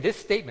based in this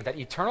statement that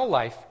eternal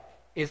life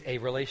is a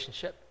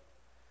relationship.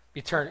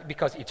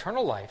 Because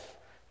eternal life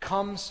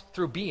comes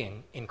through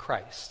being in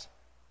Christ.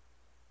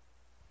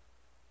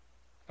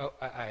 Oh,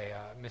 I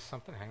missed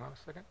something. Hang on a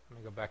second. Let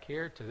me go back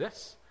here to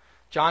this.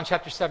 John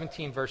chapter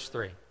 17, verse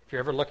 3. If you're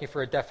ever looking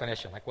for a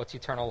definition, like what's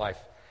eternal life?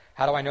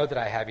 How do I know that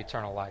I have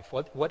eternal life?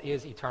 What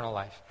is eternal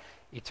life?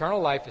 Eternal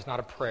life is not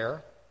a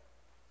prayer.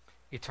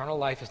 Eternal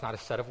life is not a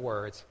set of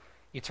words.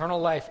 Eternal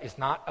life is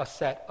not a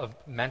set of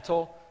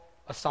mental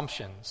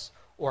assumptions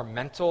or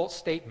mental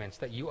statements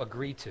that you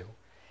agree to.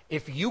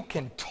 If you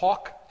can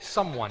talk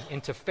someone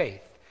into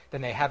faith,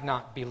 then they have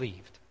not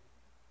believed.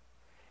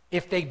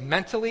 If they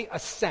mentally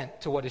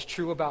assent to what is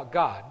true about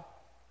God,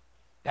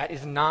 that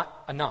is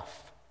not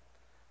enough.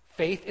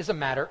 Faith is a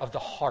matter of the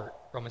heart,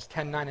 Romans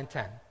 10, 9, and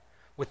 10.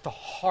 With the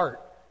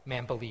heart,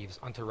 man believes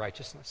unto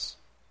righteousness.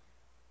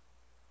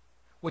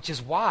 Which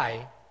is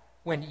why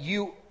when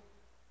you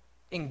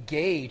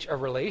engage a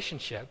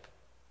relationship,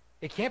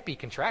 it can't be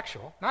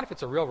contractual, not if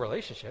it's a real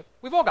relationship.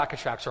 We've all got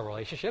contractual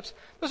relationships.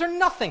 Those are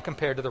nothing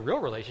compared to the real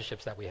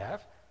relationships that we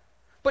have.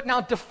 But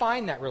now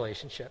define that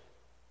relationship.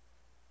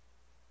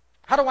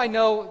 How do I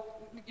know,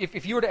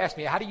 if you were to ask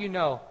me, how do you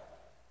know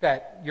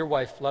that your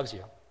wife loves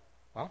you?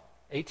 Well,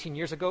 18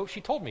 years ago, she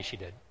told me she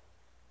did.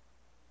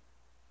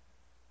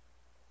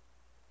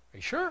 Are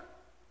you sure?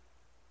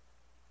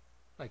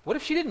 Like, what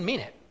if she didn't mean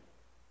it?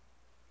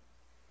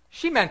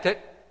 She meant it.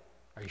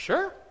 Are you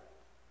sure?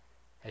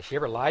 Has she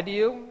ever lied to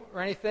you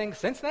or anything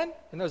since then,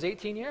 in those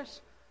 18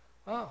 years?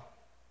 Oh,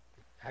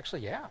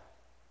 actually, yeah,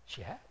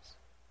 she has.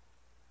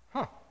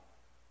 Huh.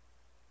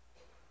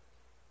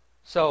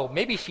 So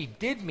maybe she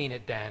did mean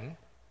it then,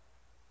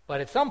 but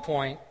at some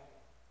point,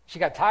 she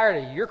got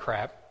tired of your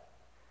crap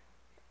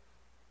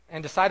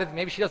and decided that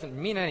maybe she doesn't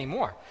mean it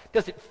anymore.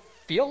 Does it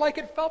feel like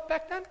it felt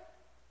back then?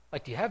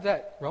 Like, do you have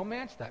that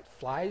romance, that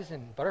flies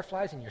and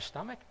butterflies in your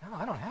stomach? No,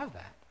 I don't have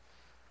that.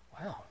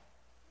 Well,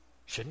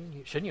 shouldn't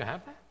you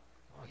have that?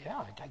 Well, yeah,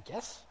 I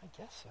guess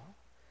so.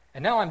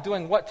 And now I'm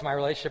doing what to my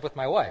relationship with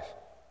my wife?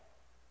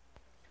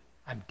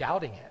 I'm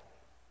doubting it.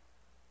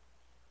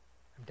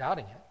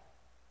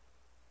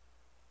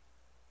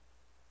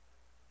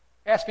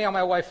 Ask me how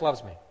my wife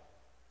loves me.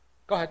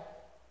 Go ahead.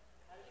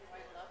 How does your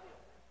wife love you?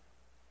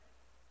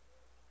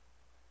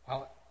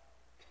 Well,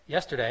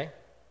 yesterday,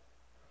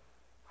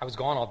 I was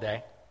gone all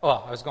day.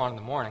 Well, I was gone in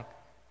the morning,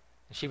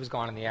 and she was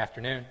gone in the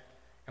afternoon.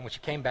 And when she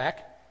came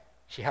back,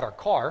 she had our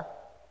car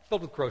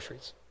filled with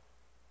groceries.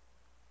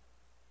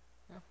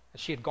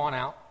 She had gone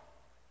out,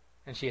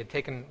 and she had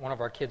taken one of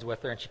our kids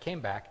with her, and she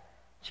came back.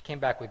 She came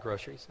back with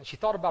groceries. And she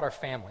thought about our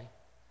family,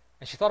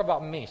 and she thought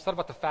about me. She thought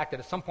about the fact that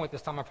at some point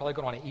this time I'm probably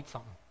going to want to eat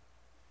something.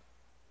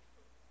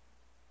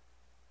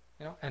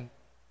 And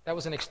that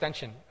was an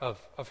extension of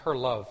her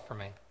love for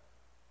me.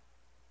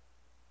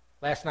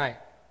 Last night,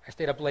 I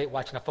stayed up late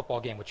watching a football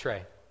game with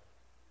Trey.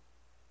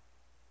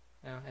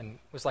 And it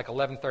was like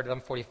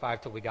 11:30,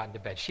 11:45 till we got into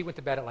bed. She went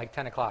to bed at like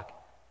 10 o'clock.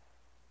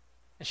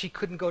 And she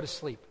couldn't go to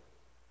sleep.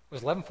 It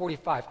was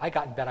 11:45. I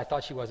got in bed. I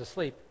thought she was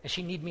asleep. And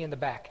she kneed me in the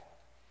back.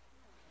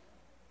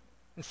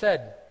 And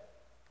said,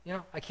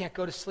 I can't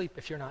go to sleep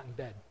if you're not in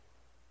bed.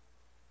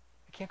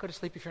 I can't go to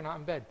sleep if you're not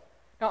in bed.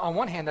 Now, on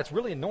one hand, that's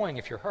really annoying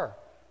if you're her.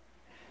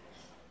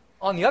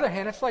 On the other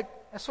hand, it's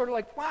sort of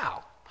like,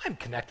 wow, I'm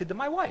connected to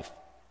my wife.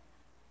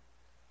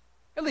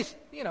 At least,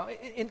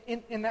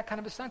 in that kind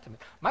of a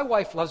sentiment. My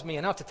wife loves me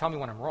enough to tell me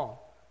when I'm wrong.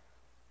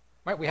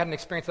 Right? We had an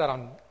experience of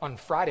that on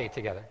Friday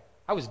together.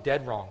 I was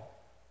dead wrong.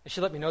 And she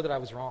let me know that I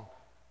was wrong.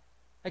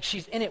 Like,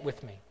 she's in it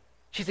with me.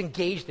 She's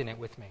engaged in it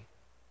with me.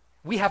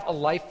 We have a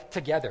life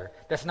together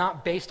that's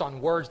not based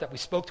on words that we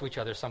spoke to each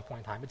other at some point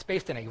in time. It's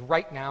based in a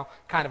right now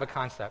kind of a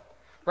concept.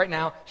 Right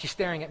now, she's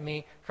staring at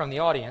me from the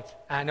audience,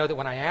 and I know that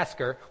when I ask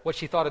her what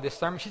she thought of this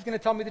sermon, she's going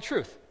to tell me the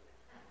truth.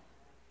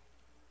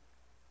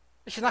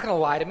 She's not going to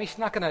lie to me. She's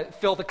not going to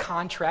fill the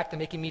contract to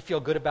making me feel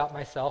good about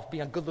myself,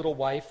 be a good little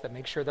wife that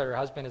makes sure that her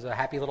husband is a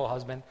happy little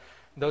husband,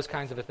 those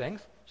kinds of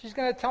things. She's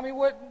going to tell me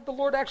what the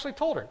Lord actually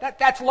told her.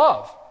 That's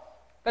love.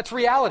 That's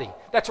reality.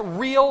 That's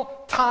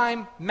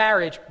real-time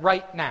marriage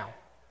right now.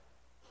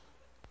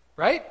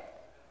 Right?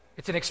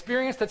 It's an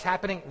experience that's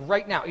happening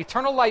right now.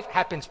 Eternal life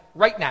happens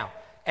right now,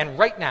 and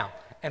right now,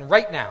 and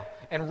right now,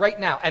 and right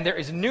now. And there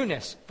is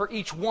newness for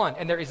each one,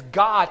 and there is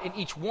God in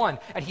each one.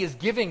 And He is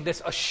giving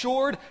this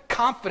assured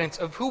confidence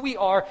of who we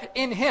are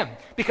in Him.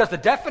 Because the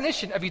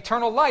definition of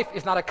eternal life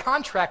is not a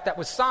contract that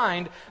was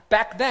signed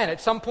back then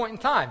at some point in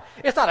time.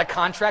 It's not a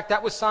contract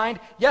that was signed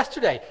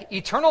yesterday.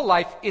 Eternal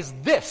life is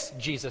this,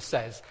 Jesus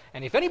says.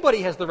 And if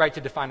anybody has the right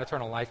to define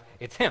eternal life,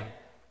 it's Him.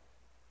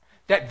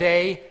 That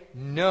they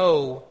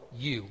know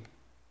you,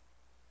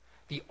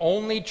 the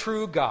only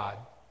true God,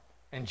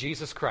 and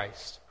Jesus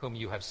Christ, whom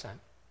you have sent.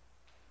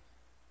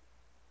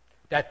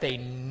 That they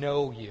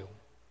know you.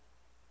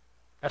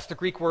 That's the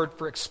Greek word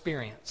for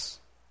experience.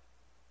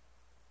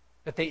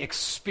 That they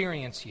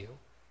experience you.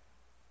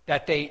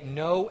 That they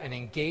know and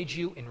engage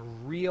you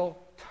in real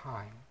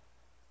time.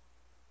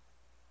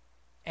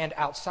 And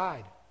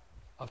outside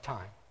of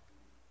time.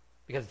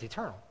 Because it's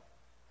eternal.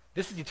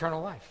 This is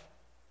eternal life.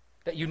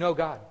 That you know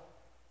God.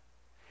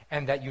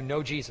 And that you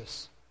know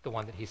Jesus, the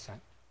one that He sent.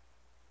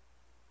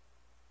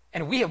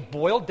 And we have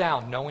boiled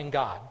down knowing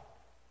God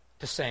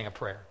to saying a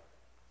prayer.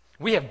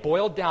 We have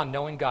boiled down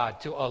knowing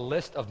God to a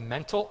list of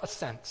mental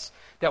assents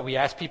that we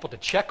ask people to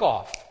check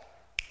off.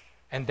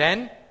 And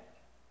then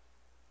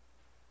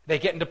they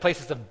get into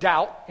places of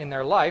doubt in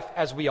their life,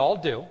 as we all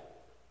do.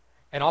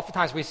 And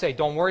oftentimes we say,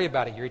 don't worry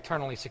about it, you're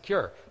eternally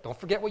secure. Don't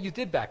forget what you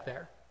did back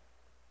there.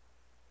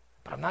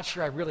 But I'm not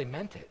sure I really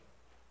meant it.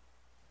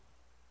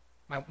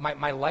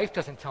 My life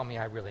doesn't tell me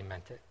I really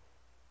meant it.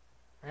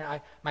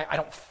 I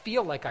don't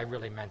feel like I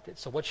really meant it,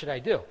 so what should I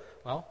do?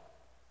 Well,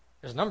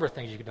 there's a number of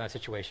things you can do in that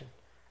situation.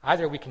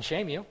 Either we can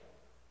shame you,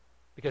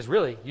 because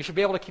really, you should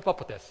be able to keep up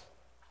with this.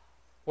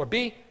 Or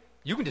B,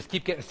 you can just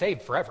keep getting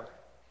saved forever.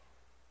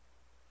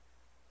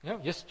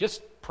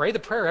 Just pray the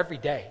prayer every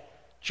day.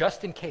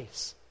 just in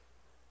case.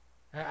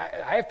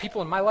 I have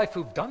people in my life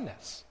who've done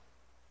this,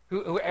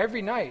 who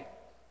every night,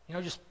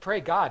 just pray,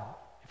 God,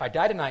 if I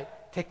die tonight,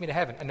 take me to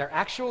heaven. And they're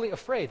actually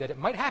afraid that it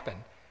might happen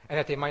and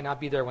that they might not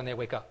be there when they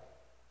wake up.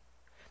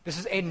 This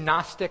is a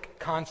Gnostic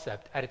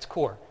concept at its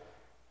core.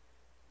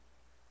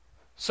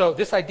 So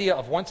this idea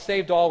of once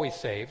saved, always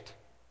saved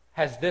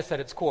has this at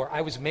its core.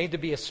 I was made to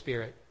be a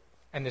spirit,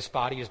 and this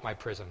body is my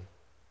prison.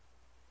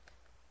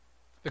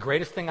 The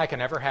greatest thing I can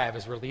ever have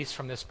is release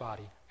from this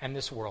body and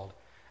this world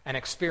and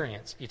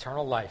experience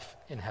eternal life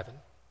in heaven.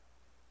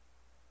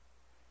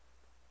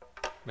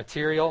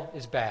 Material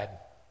is bad.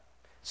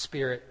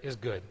 Spirit is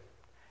good.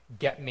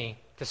 Get me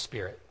to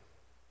spirit.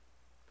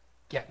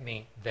 Get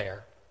me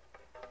there.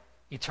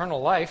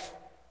 Eternal life,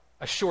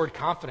 assured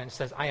confidence,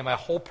 says I am a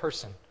whole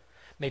person,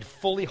 made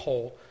fully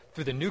whole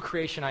through the new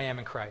creation I am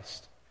in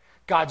Christ.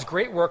 God's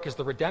great work is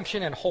the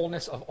redemption and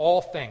wholeness of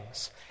all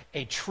things,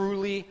 a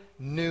truly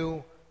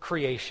new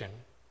creation.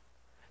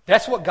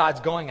 That's what God's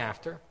going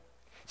after.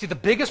 See, the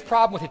biggest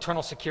problem with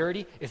eternal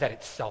security is that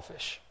it's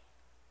selfish.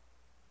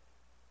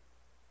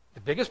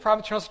 The biggest problem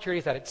with eternal security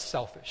is that it's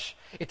selfish.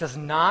 It does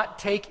not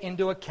take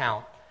into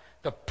account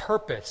the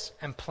purpose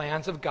and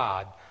plans of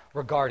God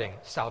regarding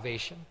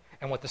salvation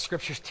and what the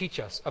scriptures teach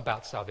us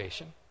about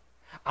salvation.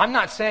 I'm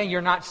not saying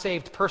you're not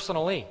saved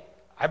personally.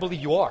 I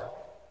believe you are.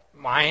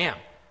 I am.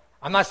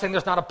 I'm not saying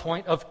there's not a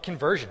point of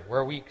conversion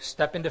where we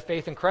step into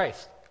faith in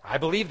Christ. I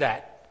believe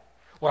that.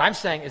 What I'm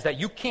saying is that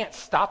you can't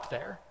stop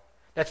there.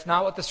 That's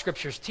not what the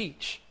scriptures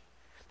teach.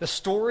 The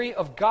story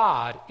of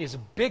God is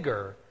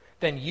bigger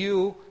than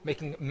you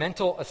making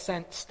mental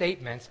assent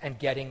statements and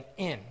getting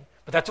in.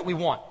 But that's what we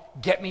want.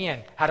 Get me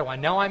in. How do I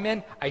know I'm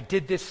in? I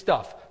did this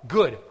stuff.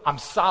 Good. I'm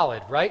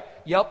solid, right?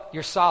 Yep,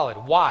 you're solid.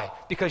 Why?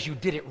 Because you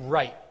did it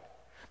right.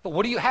 But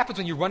what happens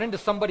when you run into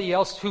somebody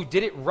else who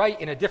did it right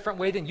in a different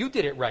way than you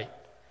did it right?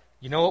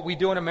 You know what we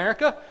do in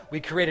America?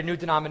 We create a new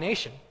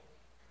denomination.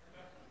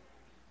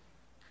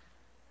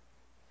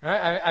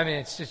 Right? I mean,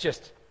 it's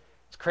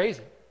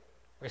crazy.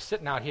 We're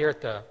sitting out here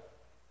at the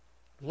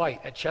light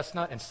at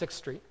Chestnut and 6th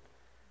Street.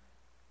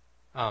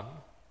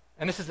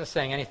 And this isn't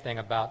saying anything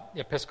about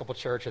the Episcopal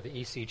Church or the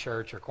EC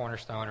Church or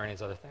Cornerstone or any of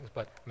these other things,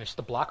 but I'm just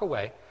a block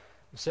away.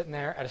 I'm sitting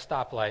there at a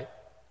stoplight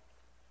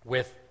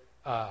with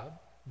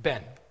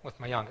Ben, with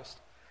my youngest.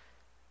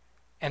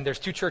 And there's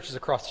two churches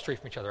across the street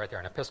from each other right there,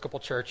 an Episcopal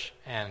Church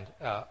and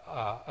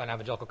an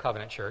Evangelical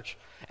Covenant Church.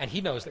 And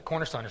he knows that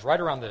Cornerstone is right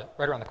around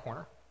the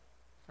corner,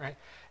 right?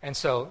 And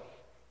so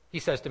he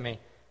says to me,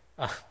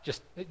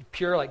 just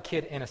pure like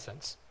kid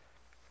innocence,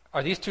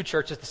 are these two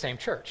churches the same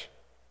church?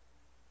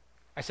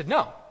 I said,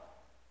 no.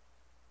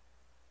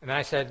 And then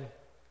I said,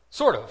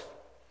 sort of.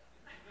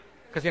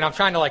 Because, I'm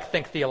trying to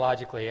think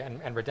theologically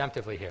and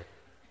redemptively here.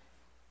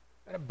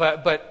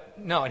 But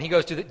no, and he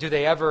goes, do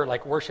they ever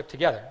worship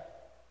together?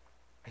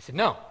 I said,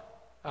 no,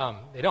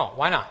 they don't.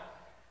 Why not?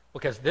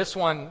 Because this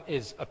one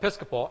is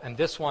Episcopal and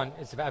this one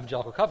is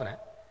Evangelical Covenant.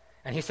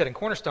 And he said, and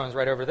Cornerstone's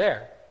right over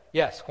there.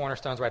 Yes,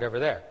 Cornerstone's right over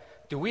there.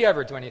 Do we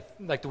ever do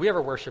anything, do we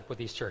ever worship with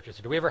these churches?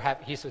 Or do we ever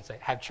he would say,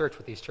 have church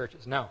with these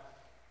churches? No.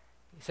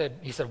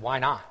 He said, why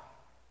not?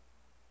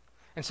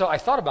 And so I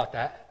thought about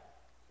that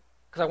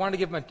because I wanted to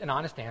give him an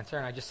honest answer.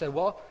 And I just said,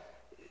 well,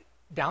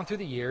 down through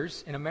the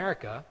years in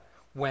America,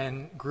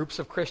 when groups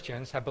of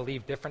Christians have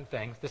believed different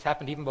things, this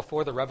happened even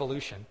before the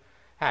revolution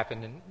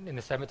happened in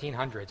the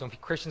 1700s. When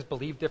Christians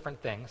believed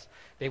different things,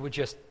 they would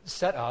just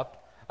set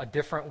up a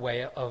different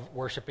way of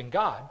worshiping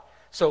God.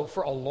 So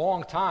for a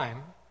long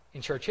time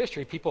in church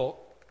history,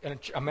 in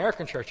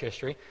American church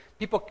history,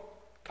 people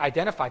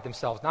identified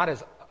themselves not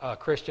as a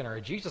Christian or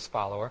a Jesus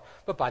follower,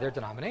 but by their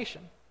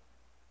denomination.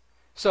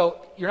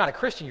 So you're not a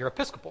Christian, you're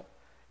Episcopal.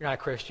 You're not a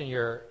Christian,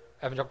 you're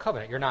Evangelical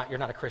Covenant. You're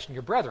not a Christian,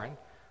 you're Brethren.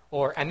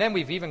 And then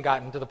we've even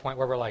gotten to the point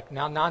where we're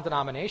now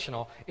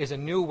non-denominational is a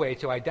new way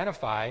to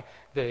identify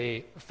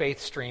the faith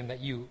stream that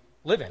you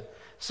live in.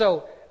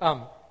 So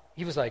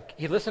he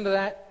listened to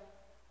that,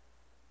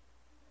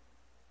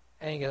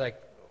 and he was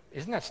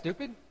isn't that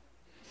stupid?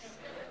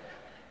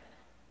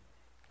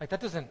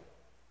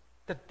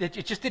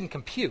 It just didn't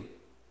compute.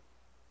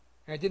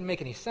 And it didn't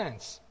make any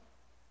sense.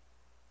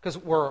 Because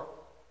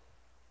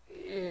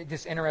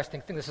this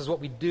interesting thing, this is what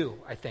we do,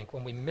 I think,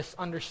 when we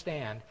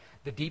misunderstand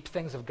the deep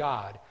things of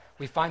God,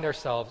 we find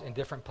ourselves in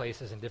different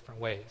places in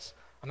different ways.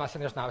 I'm not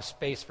saying there's not a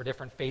space for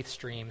different faith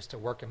streams to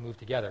work and move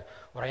together.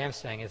 What I am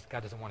saying is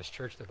God doesn't want his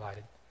church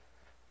divided.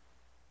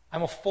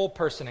 I'm a full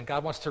person, and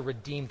God wants to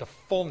redeem the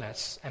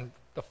fullness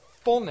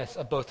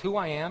of both who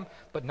I am,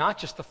 but not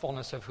just the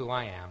fullness of who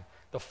I am,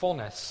 the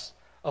fullness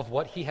of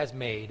what he has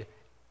made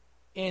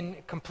in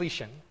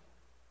completion.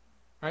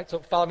 All right, so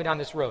follow me down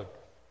this road.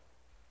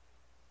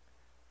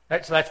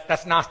 Right, so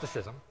that's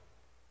Gnosticism.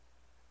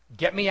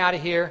 Get me out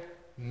of here,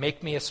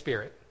 make me a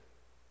spirit.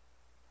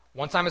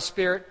 Once I'm a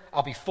spirit,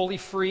 I'll be fully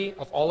free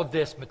of all of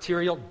this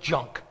material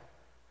junk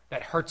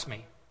that hurts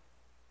me,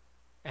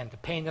 and the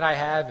pain that I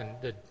have,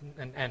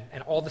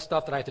 and all the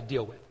stuff that I have to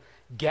deal with.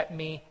 Get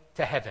me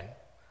to heaven,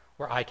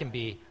 where I can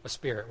be a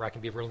spirit, where I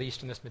can be released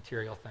from this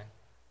material thing.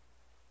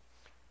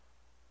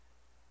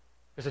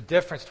 There's a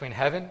difference between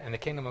heaven and the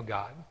kingdom of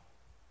God.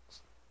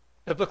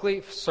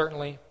 Biblically,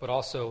 certainly, but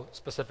also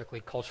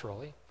specifically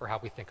culturally for how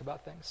we think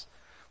about things.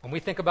 When we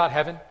think about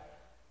heaven,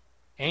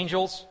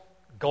 angels,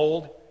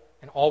 gold,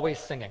 and always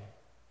singing.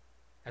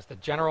 That's the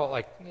general,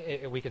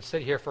 we could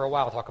sit here for a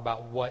while and talk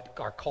about what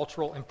our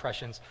cultural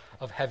impressions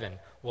of heaven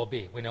will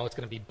be. We know it's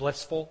going to be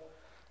blissful.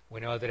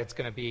 We know that it's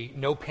going to be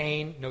no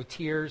pain, no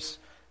tears,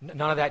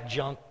 none of that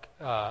junk.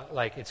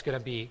 It's going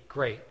to be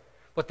great.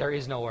 But there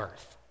is no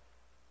earth.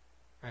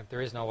 Right?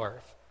 There is no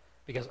earth.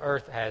 Because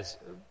earth has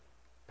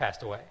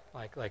passed away.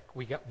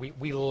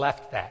 We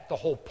left that. The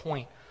whole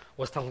point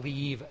was to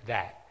leave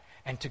that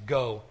and to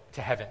go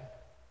to heaven.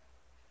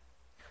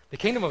 The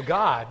kingdom of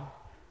God,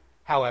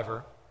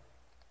 however,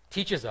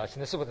 teaches us,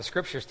 and this is what the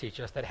scriptures teach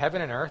us, that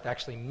heaven and earth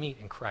actually meet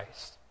in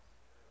Christ.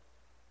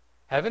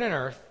 Heaven and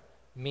earth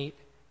meet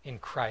in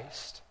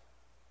Christ.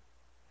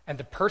 And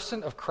the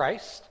person of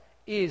Christ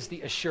is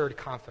the assured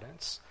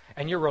confidence.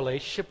 And your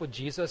relationship with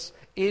Jesus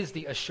is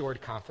the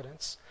assured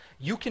confidence.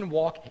 You can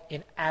walk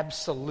in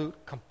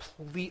absolute,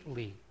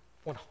 completely,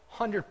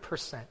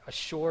 100%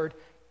 assured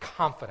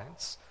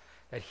confidence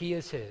that he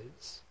is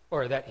his,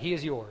 or that he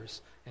is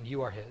yours, and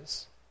you are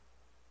his.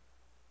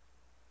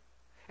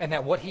 And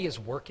that what he is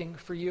working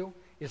for you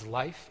is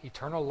life,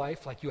 eternal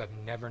life, like you have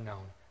never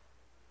known.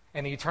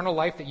 And the eternal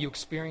life that you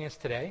experience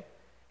today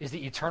is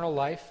the eternal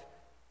life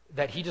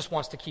that he just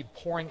wants to keep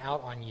pouring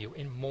out on you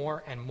in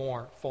more and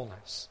more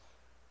fullness.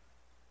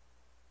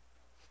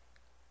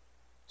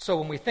 So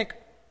when we think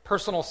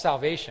personal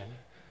salvation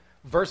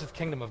versus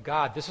kingdom of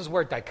God, this is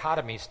where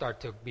dichotomies start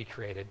to be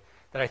created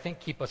that I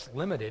think keep us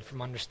limited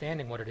from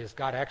understanding what it is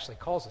God actually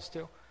calls us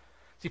to.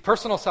 See,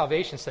 personal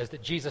salvation says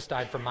that Jesus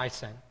died for my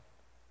sin.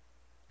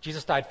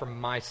 Jesus died for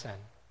my sin.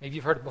 Maybe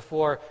you've heard it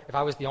before. If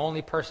I was the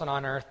only person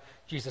on earth,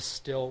 Jesus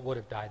still would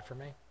have died for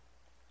me.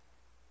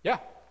 Yeah,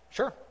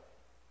 sure.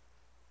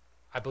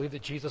 I believe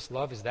that Jesus'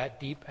 love is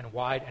that deep and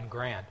wide and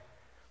grand.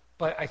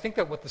 But I think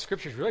that what the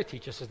scriptures really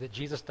teach us is that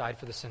Jesus died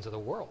for the sins of the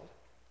world.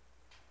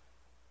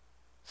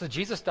 So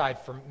Jesus died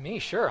for me,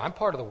 sure, I'm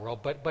part of the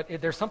world, but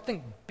there's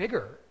something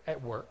bigger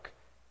at work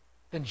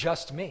than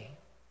just me.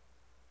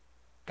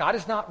 God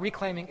is not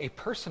reclaiming a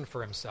person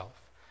for himself.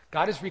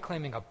 God is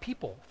reclaiming a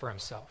people for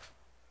himself.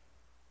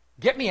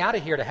 Get me out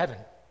of here to heaven.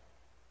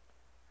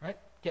 Right?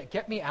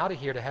 Get me out of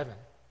here to heaven.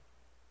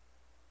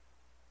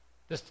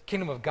 This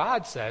kingdom of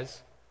God says,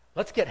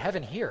 let's get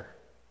heaven here.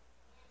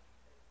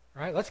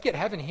 Right? Let's get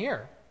heaven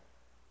here.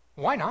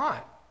 Why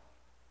not?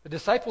 The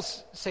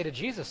disciples say to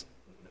Jesus,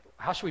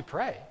 how should we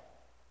pray?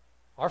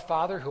 Our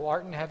Father who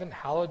art in heaven,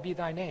 hallowed be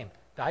thy name.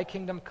 Thy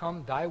kingdom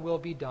come, thy will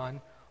be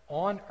done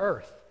on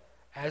earth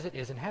as it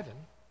is in heaven.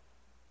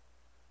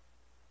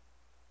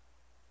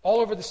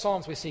 All over the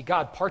Psalms we see,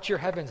 God, part your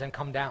heavens and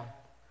come down.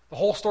 The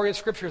whole story of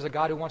Scripture is a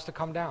God who wants to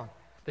come down.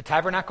 The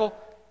tabernacle,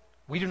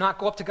 we do not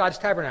go up to God's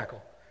tabernacle.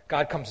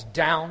 God comes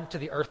down to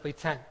the earthly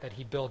tent that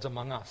he builds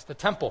among us. The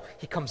temple,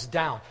 he comes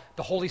down.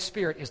 The Holy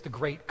Spirit is the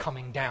great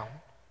coming down.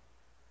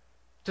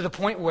 To the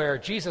point where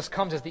Jesus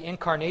comes as the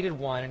incarnated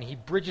one and he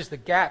bridges the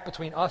gap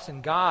between us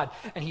and God,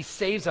 and he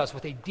saves us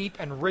with a deep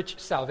and rich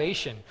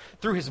salvation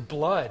through his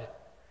blood.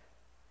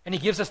 And he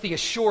gives us the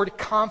assured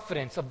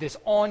confidence of this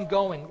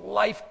ongoing,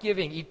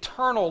 life-giving,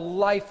 eternal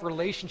life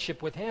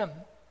relationship with him,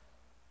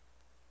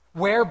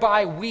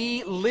 whereby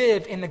we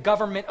live in the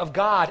government of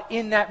God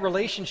in that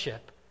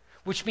relationship,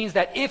 which means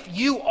that if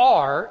you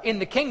are in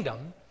the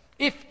kingdom,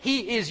 if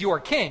he is your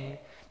king,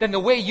 then the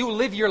way you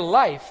live your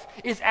life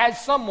is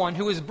as someone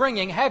who is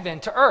bringing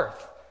heaven to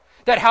earth.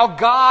 That how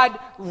God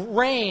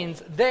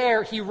reigns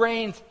there, he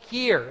reigns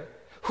here.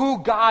 Who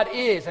God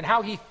is and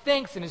how he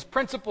thinks and his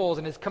principles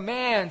and his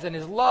commands and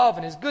his love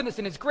and his goodness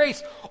and his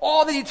grace,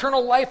 all the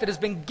eternal life that has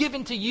been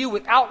given to you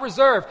without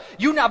reserve,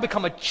 you now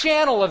become a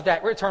channel of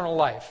that eternal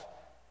life.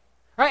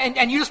 Right?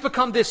 And you just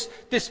become this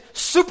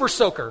super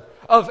soaker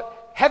of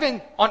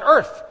heaven on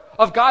earth,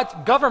 of God's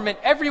government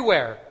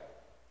everywhere.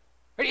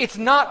 It's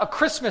not a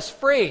Christmas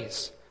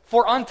phrase,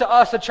 for unto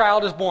us a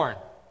child is born.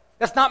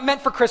 That's not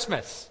meant for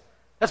Christmas.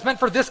 That's meant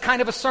for this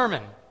kind of a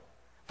sermon.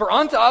 For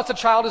unto us a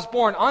child is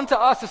born, unto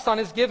us a son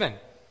is given.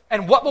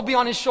 And what will be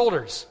on his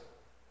shoulders?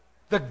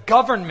 The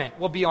government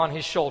will be on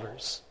his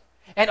shoulders.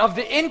 And of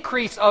the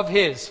increase of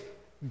his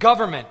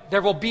government,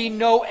 there will be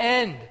no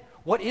end.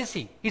 What is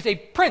he? He's a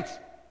prince.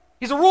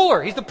 He's a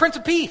ruler. He's the Prince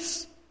of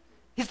Peace.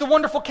 He's the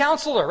wonderful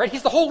counselor, right?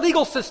 He's the whole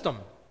legal system.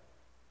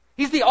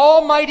 He's the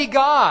almighty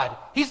God.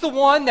 He's the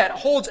one that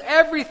holds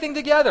everything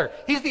together.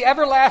 He's the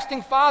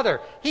everlasting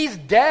Father. He's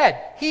dead.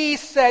 He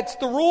sets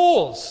the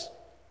rules.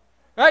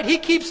 Right? He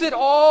keeps it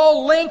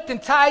all linked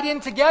and tied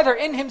in together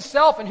in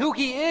himself and who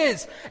he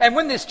is. And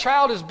when this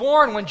child is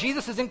born, when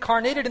Jesus is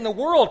incarnated in the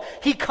world,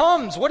 he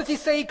comes. What does he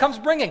say he comes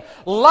bringing?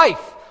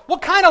 Life.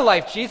 What kind of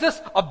life, Jesus?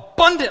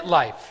 Abundant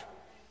life.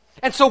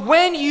 And so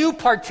when you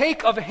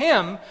partake of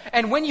him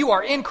and when you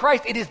are in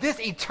Christ, it is this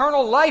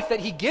eternal life that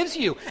he gives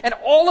you. And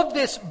all of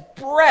this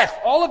breath,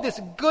 all of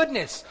this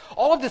goodness,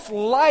 all of this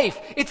life,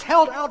 it's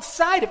held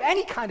outside of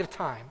any kind of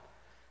time.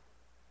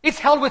 It's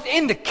held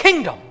within the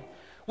kingdom,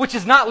 which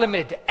is not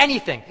limited to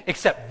anything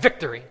except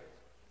victory.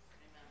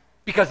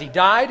 Because he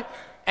died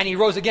and he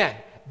rose again.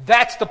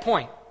 That's the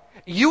point.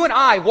 You and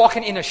I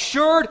walking in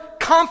assured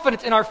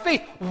confidence in our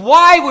faith.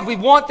 Why would we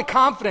want the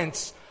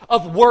confidence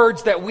of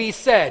words that we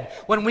said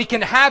when we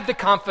can have the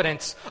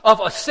confidence of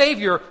a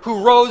Savior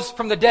who rose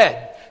from the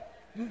dead?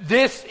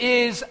 This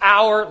is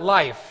our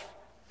life.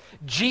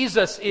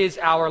 Jesus is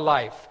our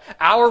life.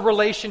 Our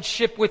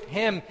relationship with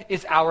him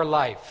is our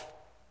life.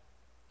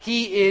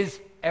 He is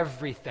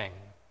everything.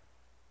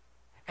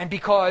 And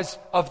because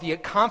of the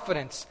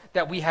confidence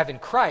that we have in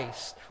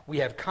Christ, we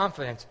have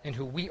confidence in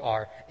who we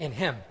are in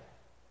him.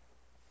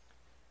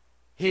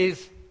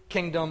 His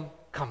kingdom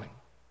coming.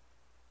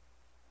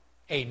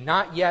 A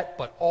not yet,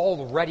 but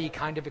already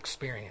kind of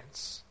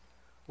experience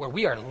where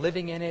we are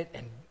living in it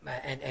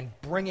and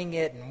bringing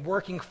it and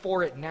working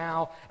for it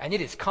now, and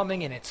it is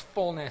coming in its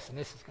fullness, and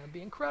this is going to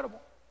be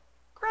incredible.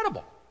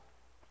 Incredible.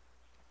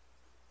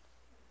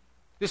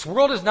 This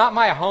world is not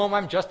my home.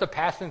 I'm just a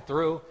passing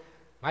through.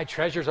 My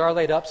treasures are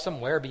laid up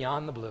somewhere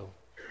beyond the blue.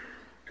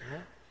 Yeah.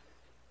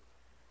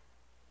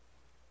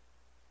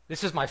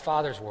 This is my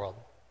Father's world.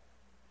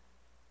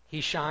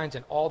 He shines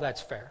in all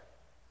that's fair.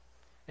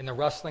 In the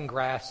rustling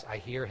grass, I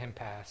hear him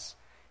pass.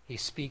 He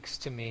speaks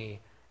to me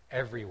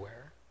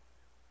everywhere.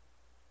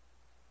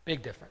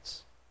 Big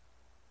difference.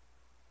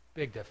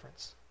 Big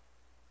difference.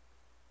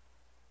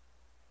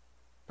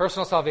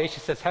 Personal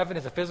salvation says heaven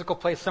is a physical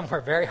place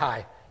somewhere very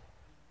high.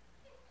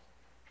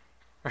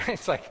 Right?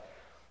 It's like,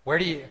 where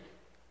do you...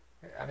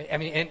 I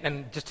mean,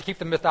 and just to keep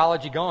the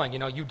mythology going,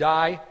 you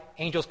die,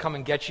 angels come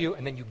and get you,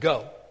 and then you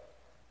go.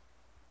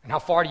 And how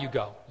far do you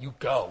go? You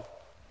go.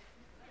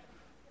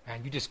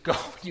 And you just go,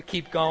 you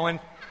keep going,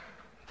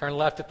 turn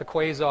left at the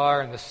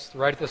quasar and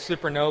right at the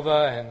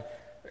supernova,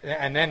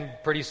 and then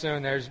pretty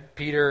soon there's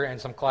Peter and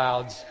some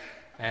clouds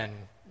and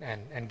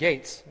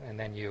gates. And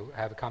then you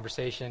have a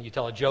conversation, you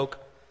tell a joke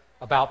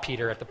about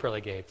Peter at the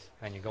pearly gates,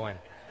 and you go in.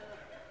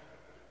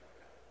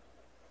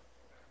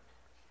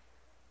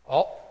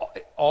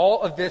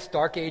 All of this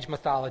Dark Age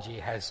mythology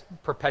has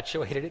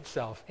perpetuated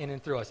itself in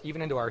and through us,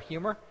 even into our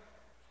humor,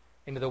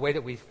 into the way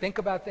that we think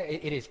about that.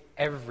 It is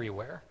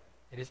everywhere.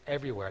 It is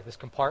everywhere, this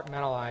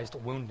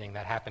compartmentalized wounding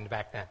that happened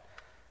back then.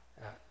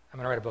 I'm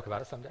going to write a book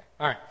about it someday.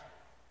 All right.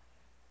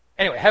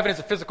 Anyway, heaven is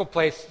a physical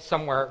place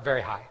somewhere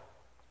very high.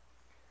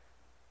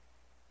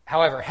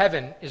 However,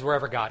 heaven is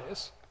wherever God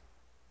is.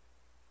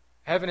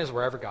 Heaven is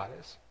wherever God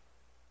is.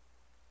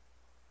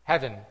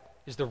 Heaven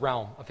is the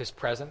realm of his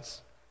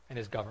presence and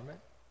his government.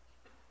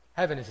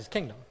 Heaven is his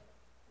kingdom.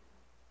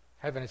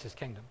 Heaven is his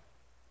kingdom.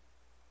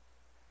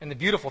 And the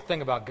beautiful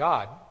thing about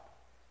God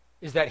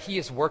is that he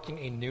is working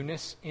a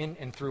newness in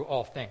and through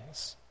all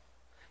things.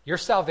 Your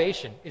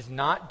salvation is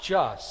not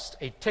just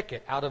a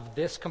ticket out of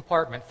this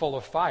compartment full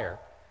of fire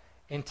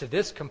into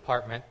this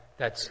compartment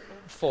that's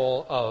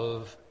full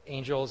of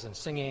angels and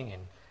singing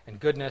and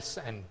goodness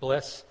and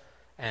bliss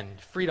and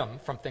freedom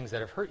from things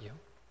that have hurt you.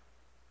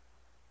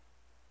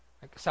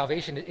 Like,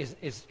 salvation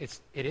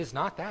is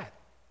not that.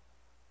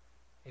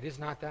 It is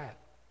not that.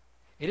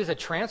 It is a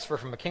transfer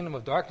from a kingdom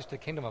of darkness to a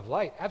kingdom of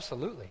light,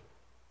 absolutely.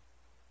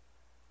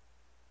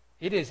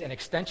 It is an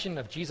extension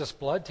of Jesus'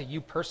 blood to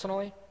you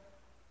personally,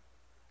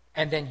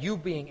 and then you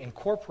being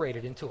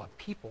incorporated into a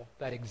people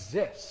that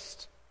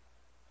exist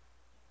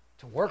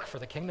to work for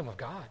the kingdom of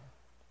God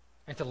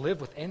and to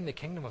live within the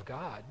kingdom of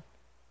God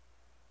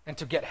and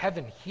to get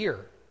heaven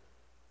here,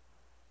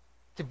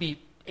 to be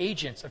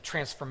agents of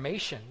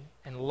transformation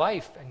and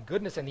life and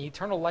goodness and the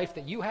eternal life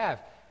that you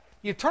have.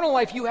 The eternal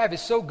life you have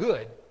is so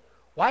good.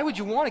 Why would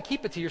you want to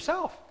keep it to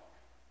yourself?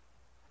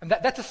 And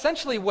that's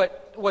essentially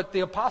what the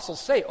apostles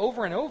say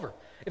over and over.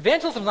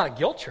 Evangelism is not a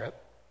guilt trip.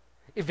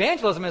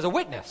 Evangelism is a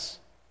witness.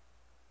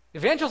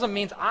 Evangelism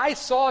means I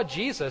saw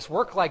Jesus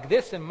work like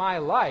this in my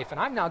life, and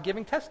I'm now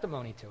giving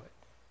testimony to it.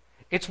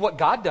 It's what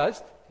God does.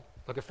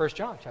 Look at 1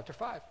 John chapter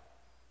 5.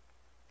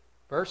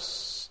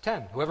 Verse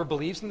 10. Whoever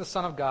believes in the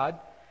Son of God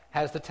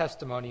has the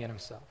testimony in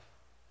himself.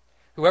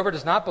 Whoever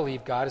does not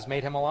believe God has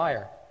made him a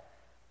liar.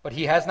 But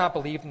he has not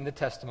believed in the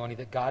testimony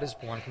that God has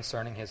borne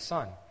concerning his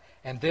Son.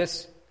 And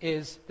this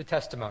is the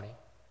testimony.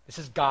 This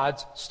is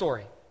God's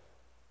story.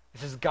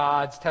 This is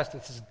God's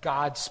testimony. This is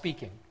God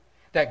speaking.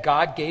 That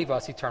God gave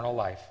us eternal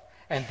life.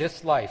 And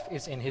this life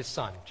is in his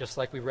Son, just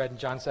like we read in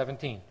John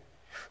 17.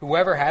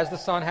 Whoever has the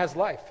Son has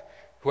life.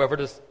 Whoever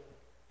does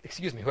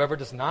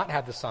not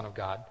have the Son of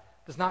God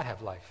does not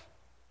have life.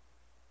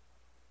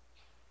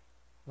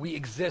 We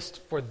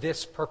exist for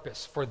this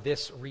purpose, for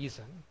this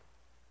reason.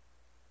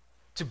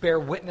 To bear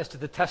witness to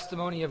the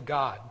testimony of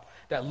God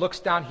that looks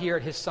down here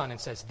at his Son and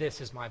says,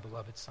 this is my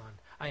beloved Son.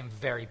 I am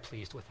very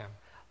pleased with him.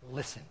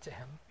 Listen to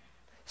him.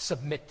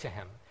 Submit to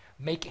him.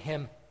 Make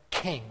him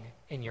king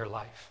in your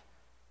life.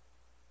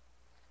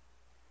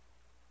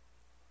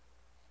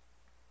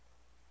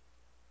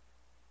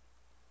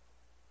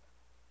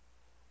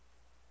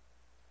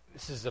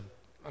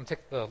 I'm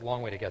taking the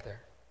long way to get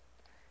there.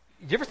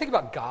 Do you ever think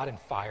about God and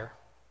fire?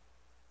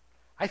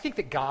 I think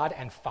that God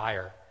and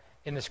fire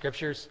in the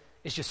scriptures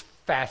is just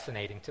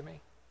fascinating to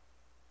me.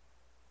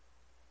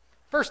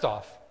 First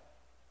off,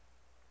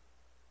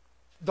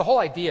 the whole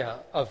idea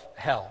of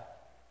hell,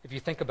 if you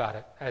think about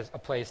it as a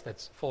place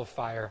that's full of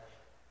fire,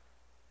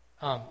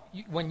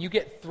 when you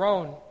get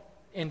thrown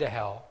into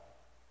hell,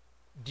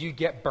 do you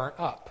get burnt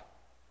up?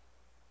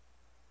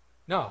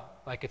 No,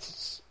 like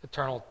it's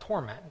eternal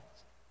torment.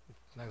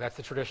 Like that's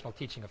the traditional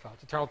teaching of hell.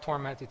 It's eternal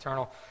torment, it's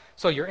eternal.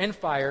 So you're in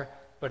fire,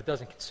 but it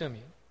doesn't consume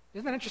you.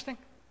 Isn't that interesting?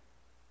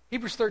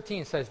 Hebrews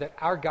 13 says that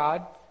our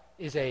God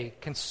is a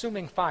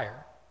consuming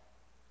fire.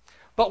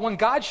 But when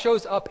God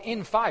shows up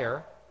in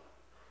fire,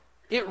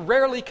 it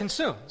rarely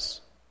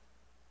consumes.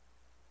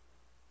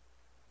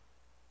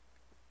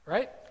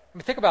 Right? I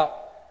mean, think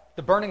about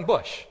the burning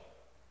bush.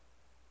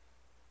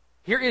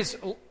 Here is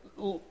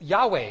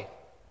Yahweh,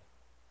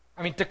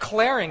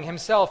 declaring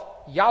himself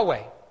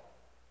Yahweh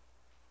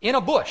in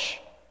a bush.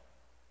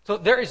 So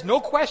there is no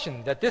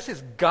question that this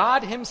is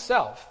God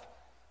himself,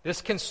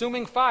 this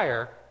consuming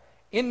fire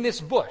in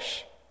this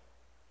bush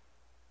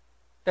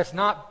that's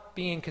not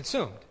being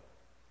consumed.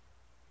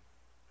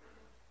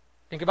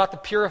 Think about the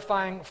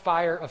purifying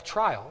fire of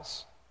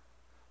trials.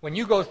 When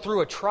you go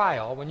through a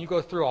trial, when you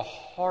go through a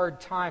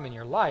hard time in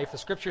your life, the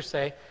scriptures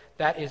say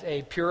that is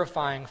a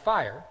purifying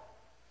fire.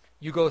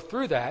 You go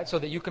through that so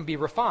that you can be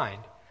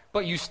refined,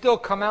 but you still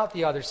come out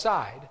the other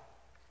side.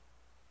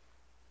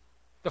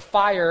 The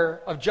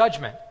fire of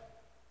judgment.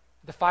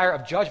 The fire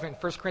of judgment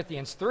in 1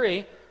 Corinthians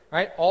 3,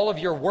 right? All of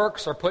your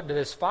works are put into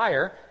this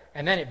fire,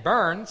 and then it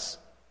burns,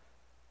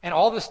 and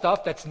all the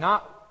stuff that's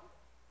not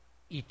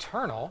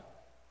eternal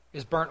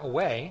is burnt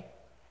away.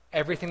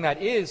 Everything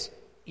that is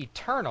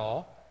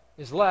eternal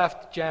is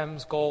left: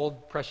 gems,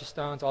 gold, precious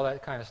stones, all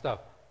that kind of stuff.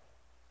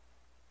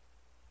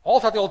 All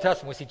throughout the Old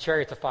Testament we see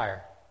chariots of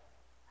fire.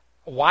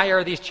 Why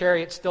are these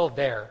chariots still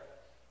there?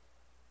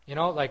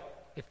 Like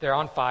if they're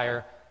on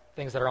fire,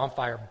 things that are on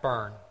fire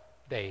burn.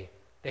 They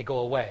go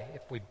away.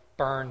 If we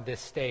burn this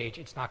stage,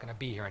 it's not going to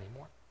be here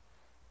anymore.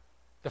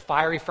 The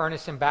fiery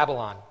furnace in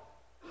Babylon,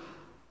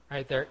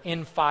 right? They're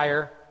in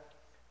fire.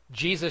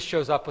 Jesus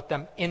shows up with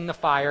them in the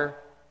fire,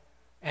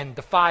 and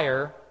the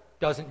fire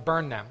doesn't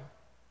burn them,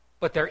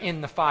 but they're in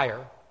the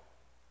fire.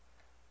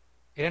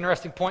 An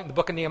interesting point in the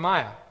book of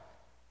Nehemiah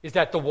is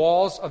that the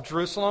walls of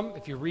Jerusalem,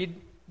 if you read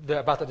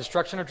about the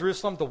destruction of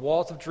Jerusalem, the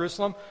walls of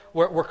Jerusalem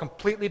were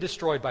completely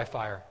destroyed by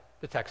fire,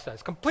 the text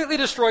says. Completely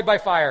destroyed by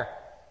fire.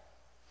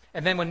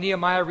 And then when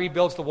Nehemiah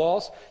rebuilds the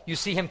walls, you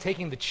see him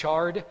taking the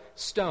charred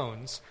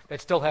stones that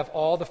still have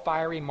all the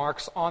fiery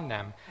marks on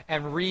them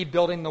and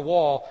rebuilding the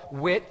wall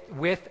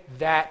with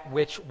that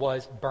which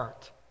was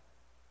burnt.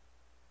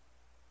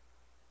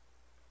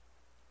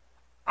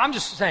 I'm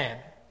just saying,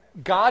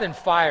 God and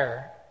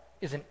fire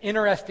is an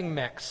interesting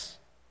mix.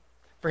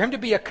 For him to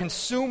be a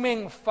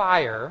consuming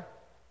fire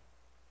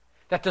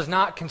that does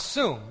not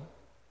consume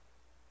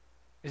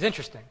is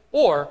interesting.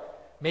 Or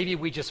maybe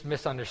we just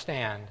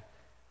misunderstand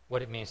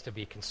what it means to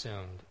be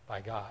consumed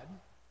by God.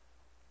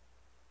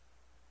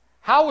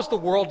 How was the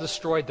world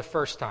destroyed the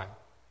first time?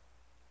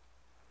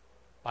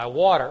 By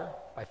water,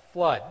 by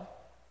flood.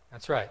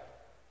 That's right.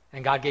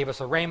 And God gave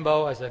us a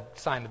rainbow as a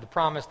sign of the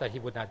promise that he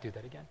would not do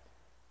that again.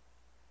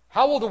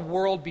 How will the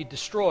world be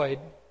destroyed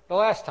the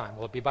last time?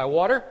 Will it be by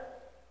water?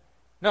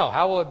 No.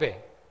 How will it be?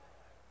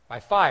 By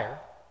fire.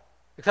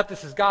 Except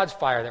this is God's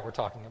fire that we're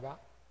talking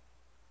about.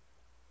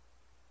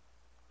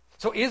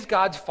 So is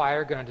God's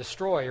fire going to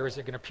destroy, or is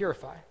it going to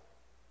purify?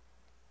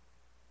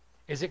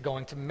 Is it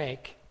going to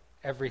make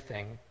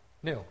everything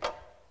new?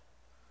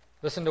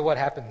 Listen to what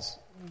happens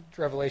in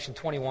Revelation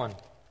 21.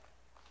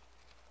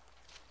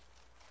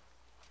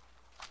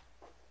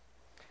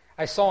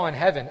 I saw a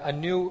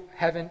new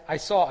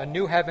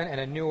heaven and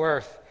a new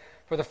earth,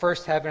 for the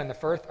first heaven and the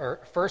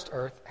first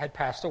earth had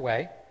passed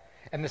away,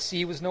 and the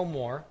sea was no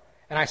more.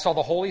 And I saw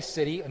the holy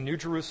city, a new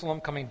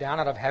Jerusalem, coming down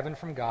out of heaven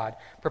from God,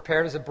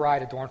 prepared as a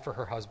bride adorned for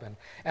her husband.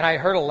 And I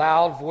heard a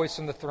loud voice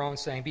from the throne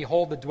saying,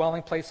 "Behold, the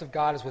dwelling place of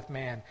God is with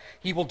man.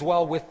 He will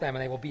dwell with them,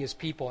 and they will be his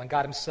people, and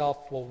God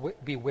himself will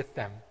be with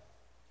them.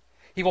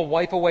 He will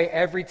wipe away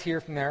every tear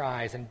from their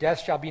eyes, and death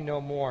shall be no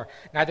more.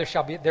 Neither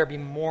shall there be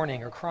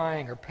mourning or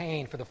crying or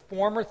pain, for the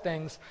former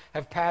things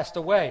have passed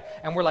away."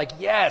 And we're like,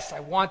 yes,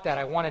 I want that.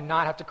 I want to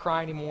not have to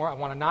cry anymore. I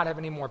want to not have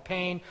any more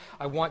pain.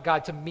 I want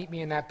God to meet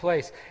me in that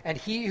place. And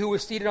he who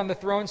was seated on the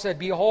throne said,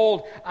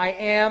 "Behold, I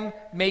am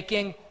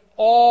making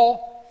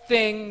all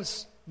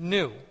things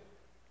new."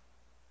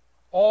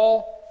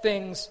 All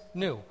things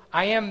new.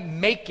 I am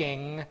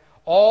making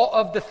all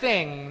of the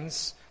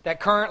things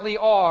that currently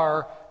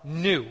are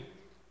new.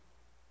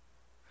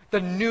 The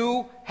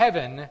new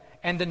heaven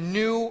and the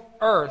new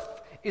earth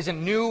is a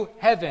new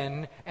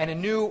heaven and a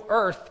new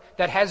earth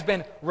that has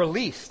been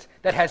released,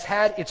 that has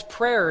had its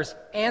prayers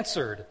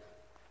answered.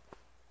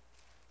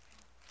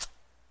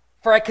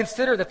 For I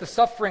consider that the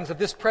sufferings of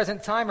this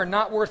present time are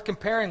not worth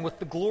comparing with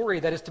the glory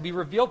that is to be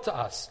revealed to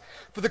us.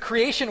 For the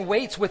creation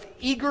waits with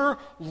eager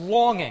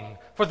longing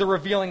for the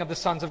revealing of the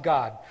sons of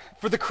God.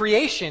 For the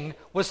creation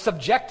was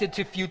subjected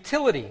to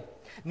futility,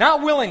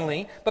 not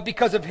willingly, but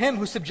because of him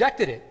who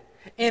subjected it,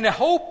 in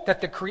hope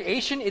that the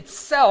creation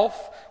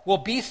itself will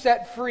be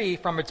set free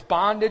from its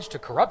bondage to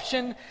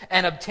corruption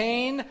and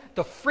obtain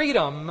the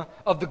freedom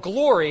of the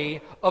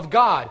glory of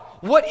God.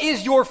 What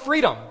is your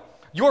freedom?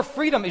 Your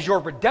freedom is your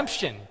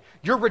redemption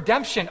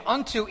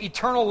unto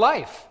eternal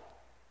life.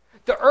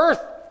 The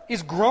earth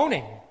is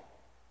groaning,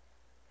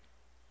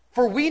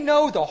 for we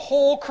know the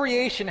whole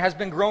creation has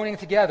been groaning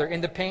together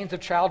in the pains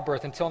of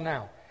childbirth until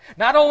now.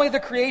 Not only the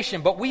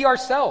creation, but we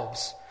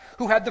ourselves,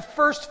 who have the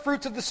first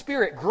fruits of the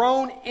Spirit,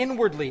 groan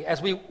inwardly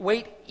as we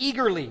wait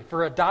eagerly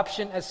for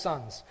adoption as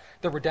sons,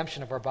 the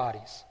redemption of our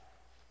bodies.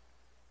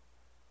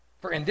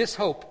 For in this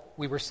hope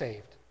we were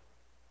saved.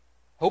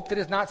 Hope that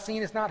is not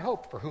seen is not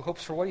hope, for who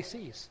hopes for what he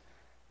sees?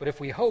 But if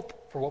we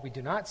hope for what we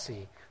do not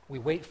see, we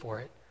wait for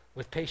it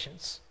with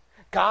patience.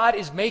 God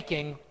is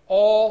making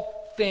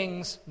all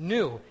things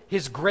new.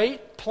 His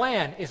great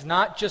plan is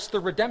not just the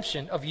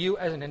redemption of you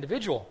as an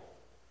individual.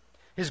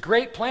 His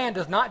great plan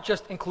does not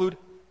just include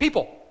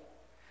people.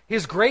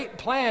 His great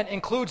plan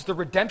includes the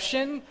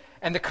redemption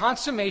and the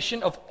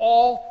consummation of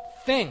all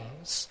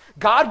things.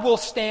 God will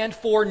stand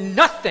for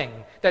nothing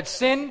that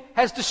sin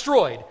has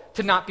destroyed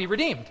to not be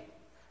redeemed.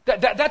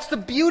 That's the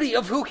beauty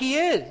of who he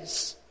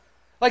is.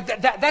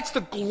 That's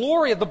the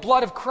glory of the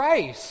blood of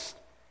Christ.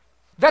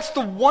 That's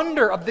the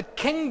wonder of the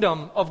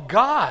kingdom of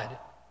God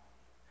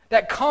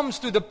that comes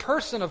through the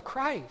person of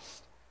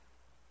Christ.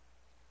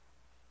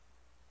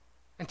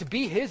 And to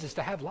be his is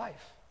to have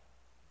life.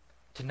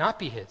 To not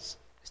be his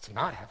is to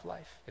not have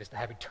life. It is to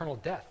have eternal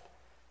death.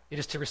 It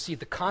is to receive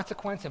the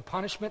consequence and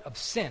punishment of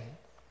sin.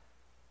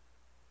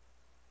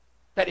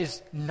 That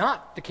is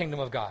not the kingdom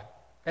of God.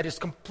 That is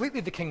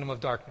completely the kingdom of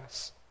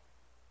darkness.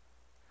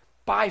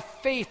 By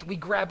faith, we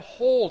grab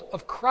hold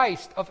of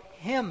Christ, of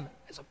him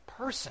as a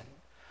person,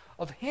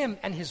 of him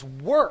and his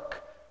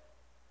work,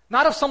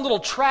 not of some little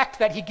tract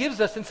that he gives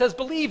us and says,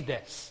 believe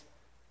this.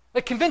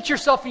 Convince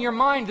yourself in your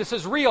mind this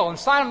is real and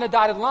sign on the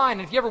dotted line.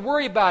 And if you ever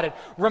worry about it,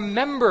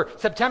 remember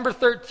September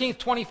 13th,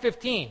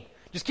 2015.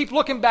 Just keep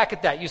looking back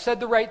at that. You said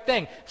the right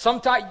thing.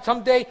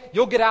 Someday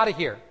you'll get out of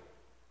here.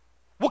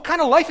 What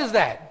kind of life is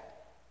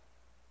that?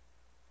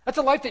 That's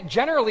a life that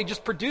generally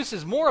just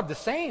produces more of the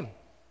same.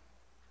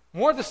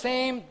 More of the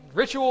same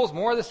rituals,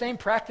 more of the same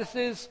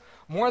practices,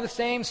 more of the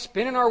same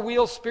spinning our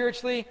wheels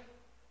spiritually.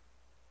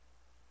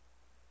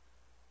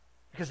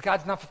 Because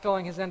God's not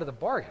fulfilling his end of the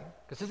bargain.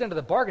 Because his end of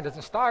the bargain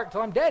doesn't start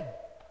until I'm dead.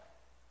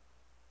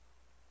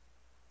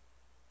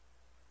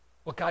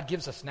 What God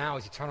gives us now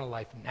is eternal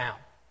life now.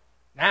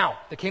 Now,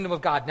 the kingdom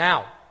of God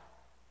now.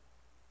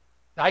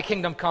 Thy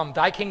kingdom come,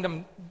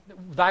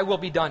 thy will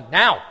be done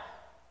now.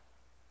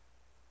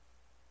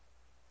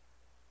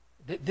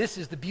 This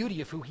is the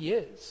beauty of who he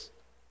is.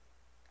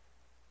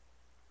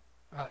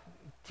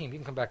 Team, you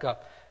can come back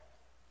up.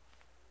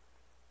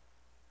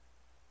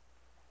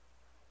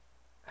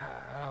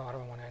 How do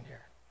I want to end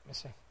here? Let me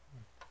see.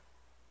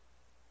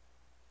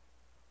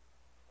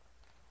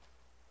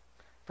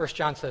 1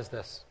 John says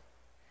this,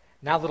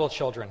 now little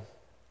children,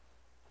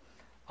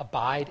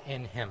 abide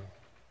in him,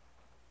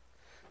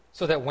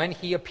 so that when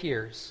he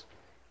appears,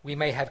 we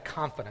may have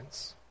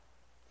confidence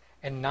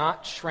and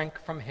not shrink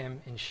from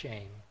him in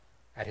shame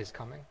at his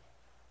coming.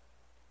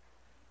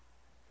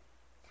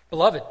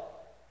 Beloved,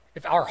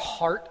 if our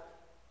heart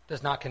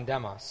does not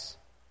condemn us,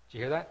 did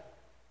you hear that?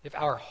 If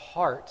our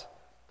heart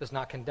does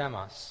not condemn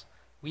us,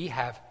 we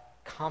have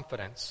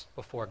confidence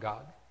before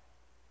God.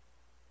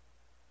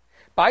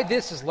 By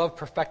this is love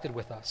perfected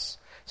with us,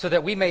 so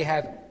that we may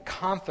have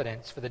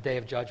confidence for the day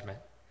of judgment.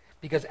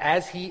 Because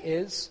as he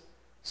is,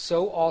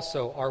 so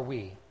also are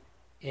we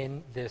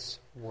in this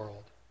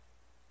world.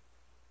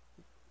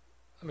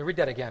 Let me read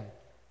that again.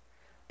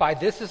 By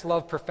this is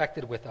love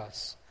perfected with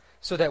us,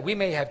 so that we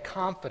may have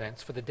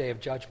confidence for the day of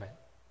judgment.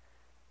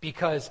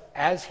 Because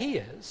as he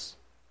is,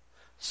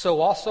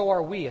 so also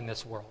are we in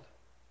this world.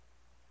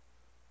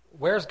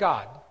 Where's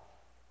God?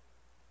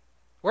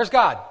 Where's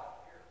God?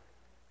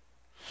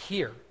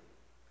 Here.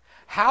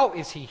 How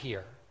is he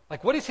here?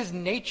 What is his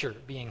nature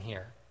being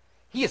here?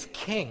 He is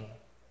king.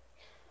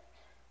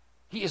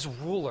 He is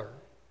ruler.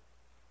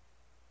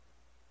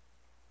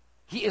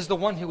 He is the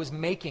one who is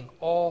making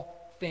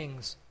all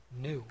things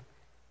new.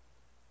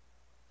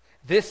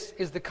 This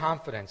is the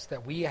confidence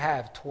that we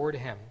have toward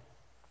him.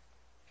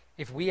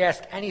 If we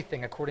ask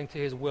anything according to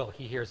his will,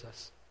 he hears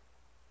us.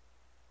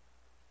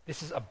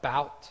 This is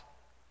about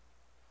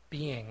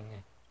being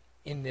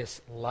in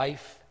this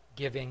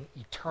life-giving,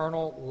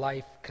 eternal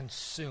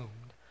life-consumed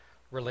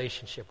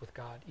relationship with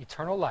God.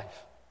 Eternal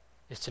life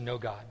is to know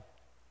God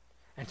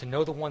and to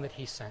know the one that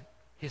he sent,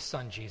 his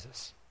son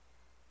Jesus.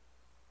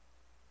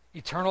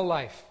 Eternal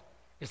life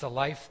is a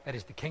life that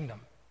is the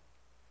kingdom.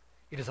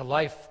 It is a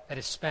life that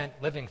is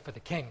spent living for the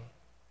king.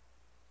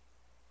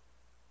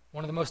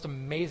 One of the most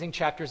amazing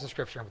chapters in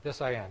Scripture, and with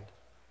this I end.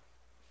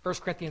 1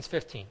 Corinthians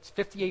 15. It's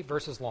 58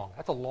 verses long.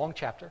 That's a long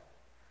chapter.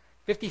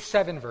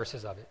 57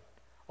 verses of it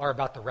are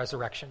about the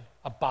resurrection,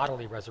 a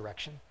bodily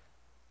resurrection,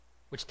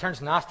 which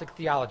turns Gnostic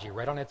theology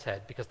right on its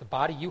head, because the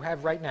body you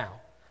have right now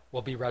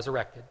will be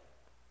resurrected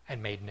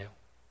and made new.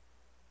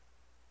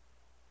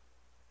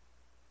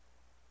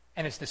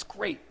 And it's this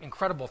great,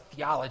 incredible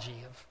theology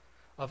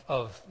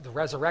of the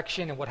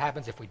resurrection and what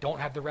happens if we don't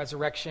have the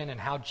resurrection and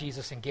how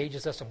Jesus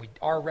engages us and we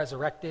are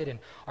resurrected and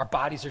our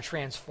bodies are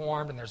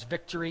transformed and there's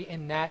victory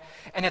in that.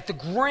 And at the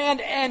grand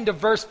end of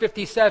verse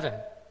 57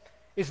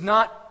 is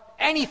not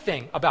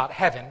anything about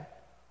heaven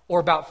or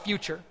about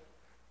future.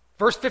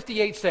 Verse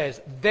 58 says,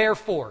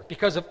 therefore,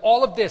 because of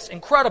all of this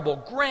incredible,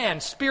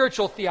 grand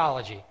spiritual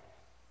theology,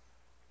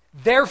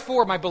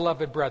 therefore, my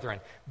beloved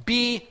brethren,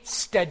 be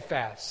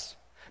steadfast,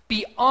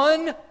 be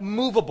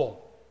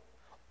unmovable,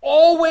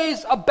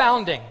 always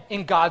abounding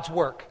in God's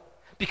work,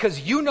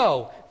 because you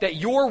know that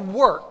your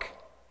work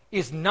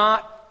is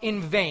not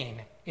in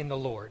vain in the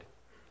Lord.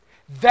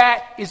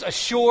 That is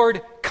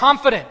assured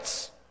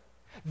confidence.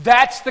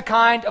 That's the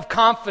kind of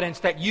confidence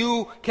that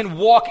you can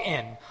walk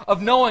in,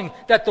 of knowing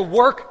that the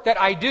work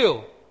that I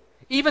do,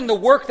 even the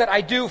work that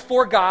I do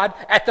for God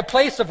at the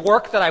place of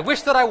work that I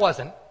wish that I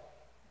wasn't,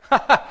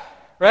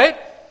 right?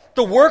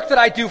 The work that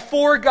I do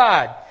for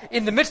God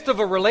in the midst of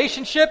a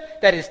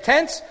relationship that is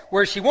tense,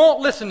 where she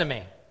won't listen to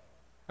me,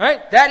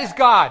 right? That is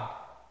God.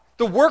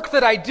 The work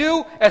that I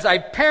do as I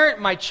parent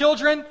my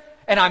children,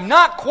 and I'm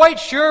not quite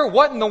sure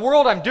what in the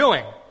world I'm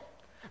doing,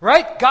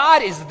 right?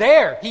 God is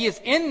there. He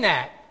is in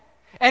that.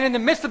 And in the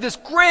midst of this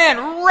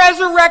grand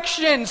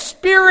resurrection,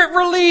 spirit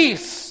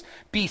release,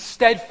 be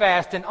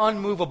steadfast and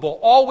unmovable,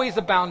 always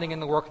abounding in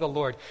the work of the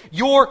Lord.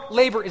 Your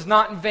labor is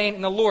not in vain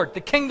in the Lord.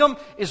 The kingdom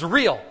is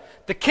real.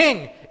 The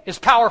king is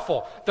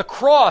powerful. The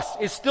cross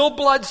is still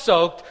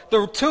blood-soaked.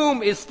 The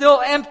tomb is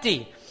still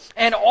empty.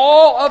 And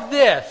all of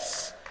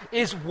this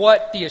is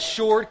what the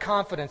assured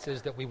confidence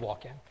is that we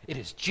walk in. It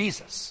is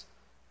Jesus.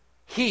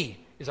 He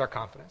is our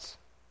confidence.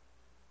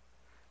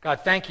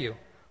 God, thank you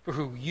for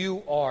who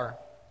you are.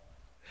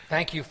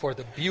 Thank you for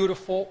the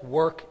beautiful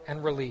work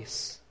and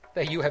release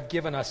that you have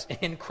given us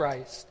in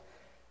Christ.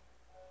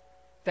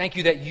 Thank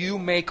you that you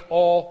make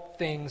all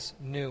things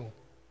new.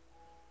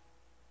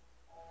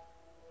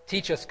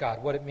 Teach us,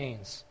 God, what it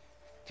means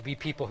to be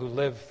people who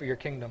live for your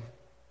kingdom,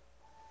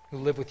 who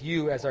live with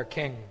you as our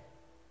King,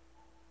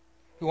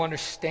 who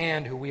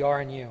understand who we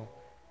are in you,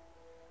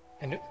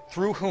 and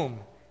through whom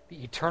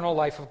the eternal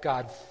life of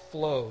God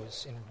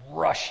flows in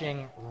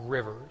rushing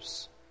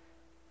rivers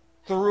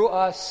through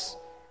us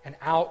and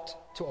out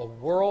to a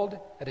world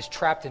that is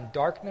trapped in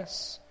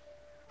darkness,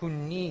 who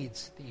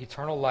needs the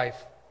eternal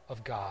life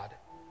of God.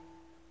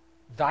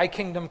 Thy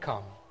kingdom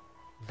come,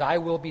 thy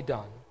will be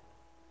done,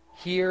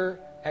 here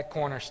at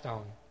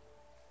Cornerstone,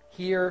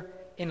 here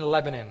in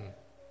Lebanon,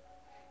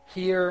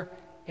 here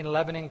in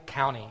Lebanon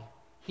County,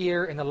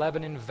 here in the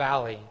Lebanon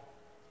Valley,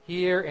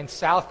 here in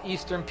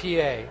southeastern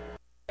PA,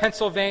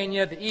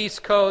 Pennsylvania, the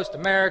East Coast,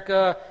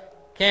 America,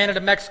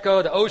 Canada,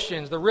 Mexico, the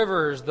oceans, the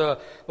rivers, the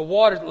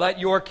waters. Let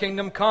your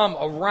kingdom come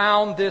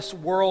around this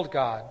world,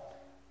 God.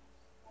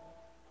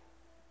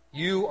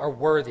 You are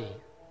worthy.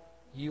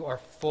 You are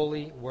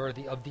fully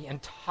worthy of the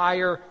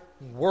entire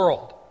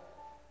world.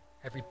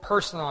 Every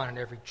person on it,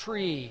 every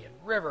tree and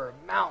river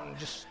and mountain,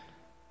 just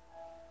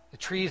the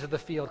trees of the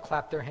field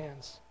clap their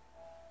hands.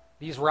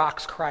 These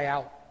rocks cry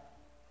out.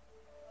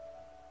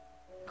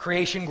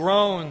 Creation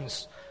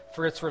groans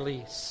for its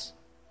release.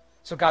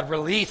 So God,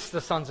 release the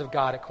sons of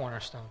God at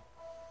Cornerstone.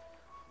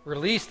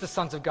 Release the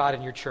sons of God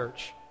in your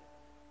church.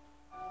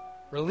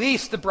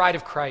 Release the bride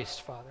of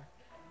Christ, Father,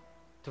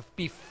 to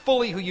be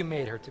fully who you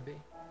made her to be.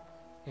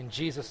 In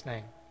Jesus'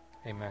 name,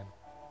 amen.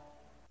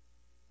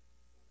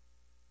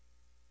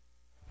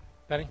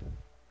 Penny?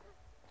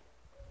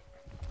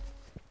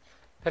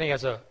 Penny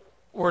has a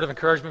word of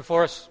encouragement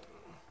for us.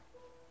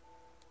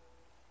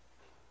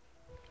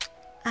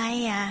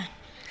 My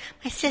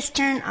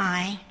sister and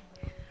I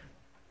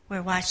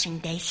were watching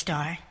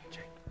Daystar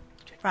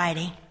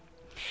Friday,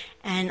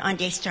 and on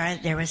Daystar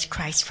there was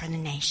Christ for the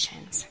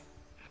Nations.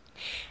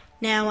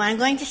 Now, what I'm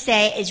going to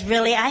say is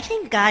really, I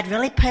think God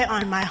really put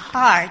on my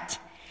heart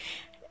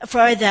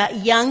for the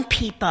young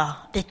people,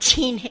 the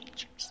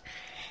teenagers.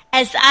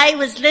 As I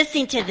was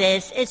listening to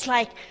this, it's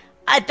like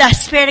the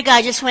Spirit of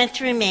God just went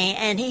through me,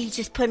 and He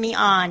just put me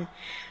on.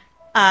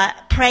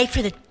 Pray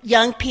for the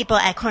young people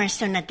at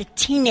Cornerstone, the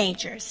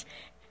teenagers.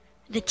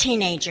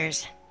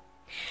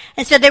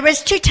 And so there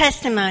was 2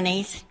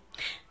 testimonies.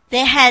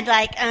 They had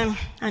I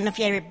don't know if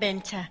you ever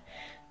been to a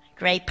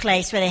great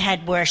place where they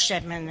had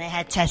worship and they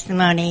had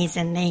testimonies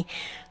and they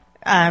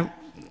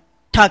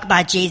talk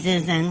about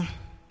Jesus and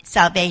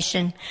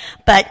salvation.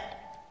 But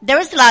there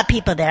was a lot of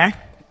people there.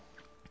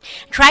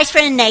 Christ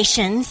for the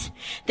Nations.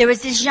 There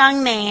was this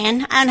young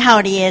man, I don't know how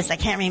old he is, I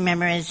can't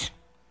remember his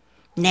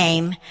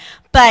name,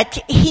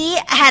 but he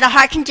had a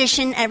heart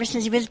condition ever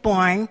since he was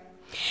born.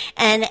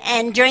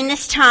 And during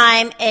this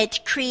time,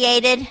 it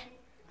created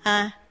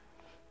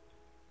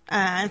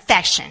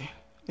infection.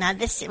 Now,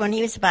 this when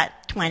he was about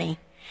 20.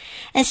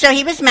 And so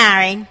he was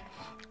married,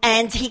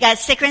 and he got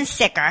sicker and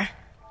sicker.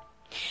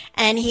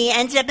 And he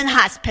ended up in the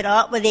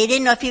hospital where they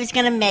didn't know if he was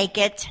going to make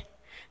it.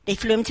 They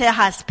flew him to the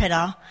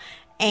hospital.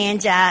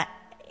 And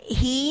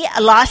he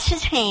lost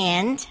his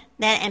hand,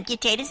 then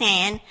amputated his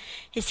hand.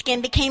 His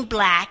skin became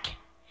black.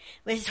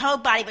 His whole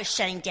body was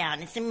shutting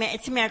down. It's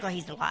a miracle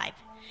he's alive.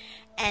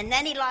 And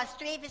then he lost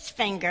 3 of his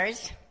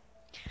fingers.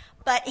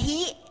 But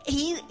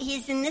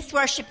he's in this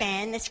worship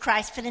band, this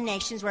Christ for the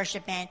Nations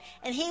worship band,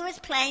 and he was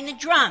playing the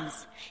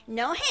drums.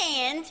 No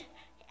hand.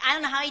 I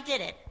don't know how he did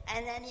it.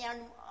 And then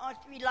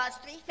he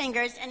lost 3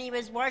 fingers, and he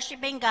was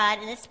worshiping God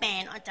in this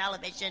band on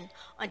television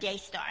on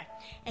Daystar.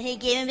 And he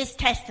gave him his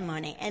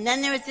testimony. And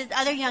then there was this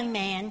other young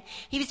man.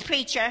 He was a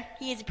preacher.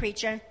 He is a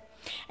preacher.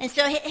 And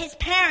so his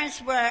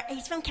parents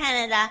he's from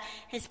Canada.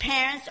 His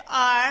parents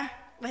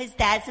his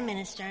dad's a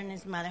minister, and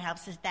his mother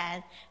helps his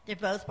dad. They're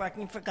both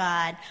working for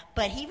God.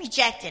 But he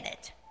rejected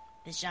it,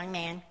 this young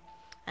man.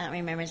 I don't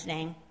remember his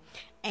name.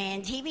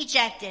 And he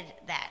rejected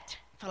that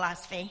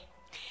philosophy.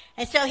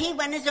 And so he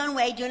went his own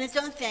way, doing his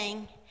own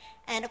thing.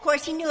 And, of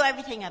course, he knew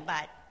everything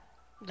about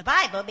the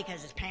Bible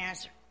because his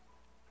parents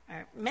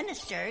are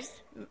ministers.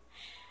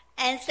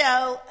 And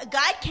so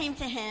God came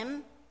to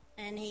him,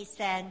 and he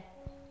said,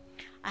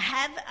 I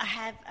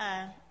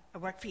have a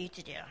work for you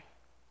to do.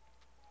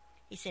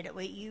 He said,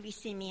 will you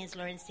receive me as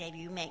Lord and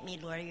Savior? You make me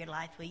Lord of your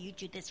life. Will you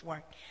do this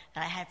work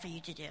that I have for you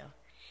to do?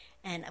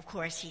 And, of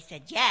course, he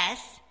said,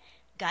 yes.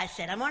 God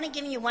said, I'm only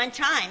giving you one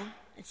time.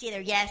 It's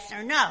either yes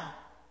or no.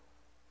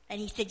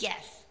 And he said,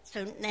 yes.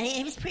 So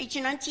he was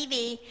preaching on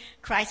TV,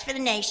 Christ for the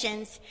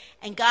Nations.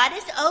 And God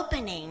is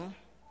opening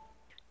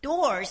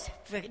doors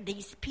for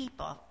these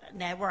people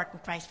that work in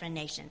Christ for the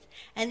Nations.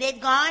 And they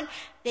had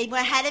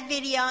a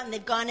video, and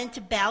they've gone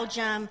into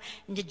Belgium,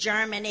 into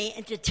Germany,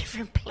 into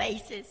different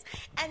places.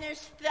 And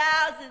there's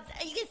thousands,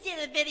 you can see in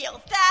the video,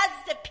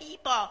 thousands of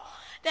people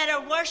that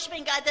are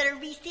worshiping God, that are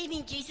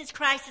receiving Jesus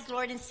Christ as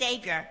Lord and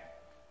Savior.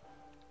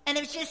 And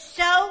it was just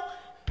so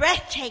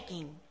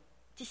breathtaking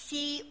to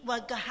see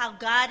how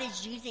God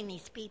is using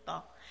these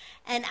people.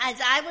 And as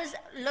I was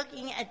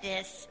looking at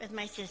this with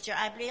my sister,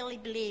 I really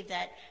believe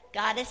that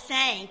God is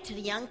saying to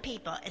the young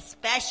people,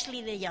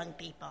 especially the young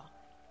people,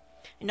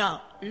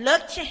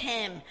 look to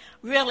him.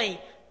 Really,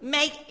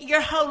 make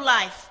your whole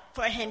life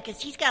for him,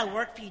 because he's got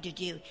work for you to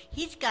do.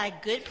 He's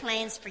got good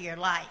plans for your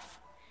life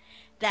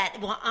that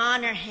will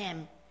honor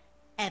him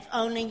if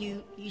only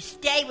you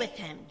stay with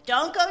him.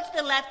 Don't go to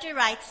the left or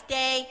right.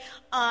 Stay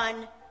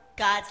on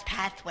God's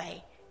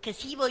pathway,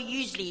 because he will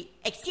usually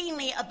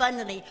exceedingly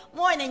abundantly,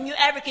 more than you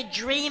ever could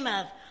dream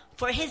of,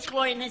 for his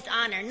glory and his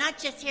honor, not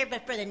just here,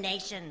 but for the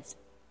nations.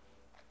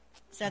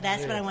 So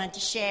that's what I wanted to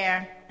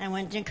share. I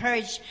wanted to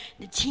encourage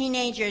the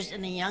teenagers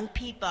and the young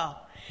people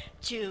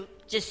to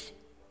just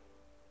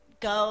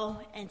go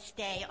and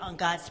stay on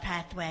God's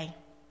pathway,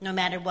 no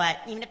matter what.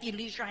 Even if you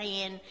lose your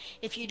hand,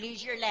 if you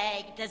lose your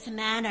leg, it doesn't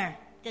matter.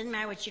 It doesn't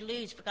matter what you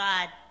lose for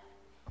God.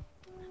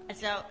 And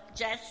so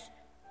just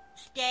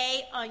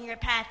stay on your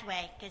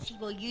pathway, because he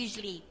will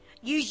usually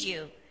use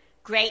you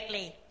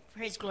greatly for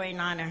his glory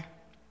and honor.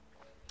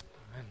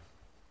 Amen.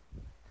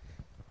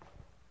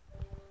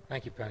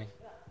 Thank you, Penny.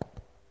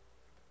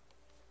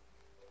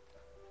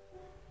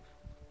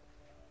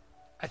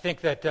 I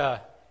think that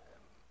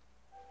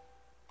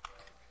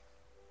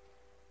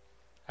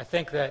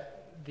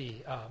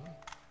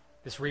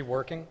this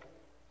reworking,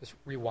 this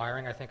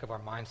rewiring, I think, of our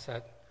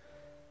mindset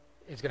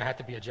is going to have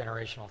to be a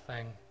generational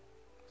thing.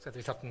 So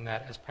there's something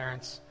that as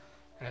parents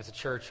and as a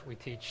church we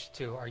teach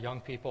to our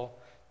young people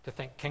to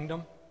think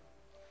kingdom,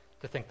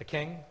 to think the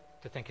king,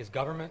 to think his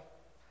government,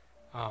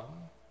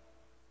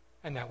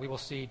 and that we will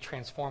see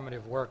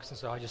transformative works. And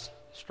so I just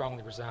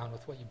strongly resound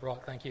with what you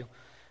brought. Thank you.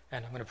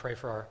 And I'm going to pray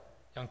for our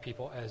young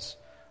people as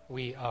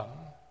we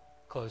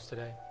close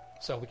today.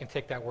 So we can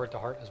take that word to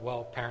heart as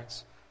well,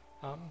 parents.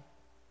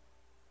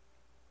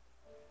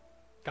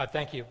 God,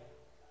 thank you.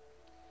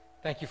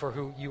 Thank you for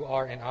who you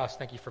are in us.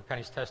 Thank you for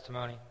Penny's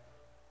testimony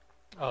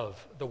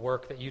of the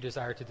work that you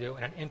desire to do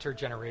in an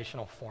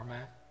intergenerational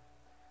format.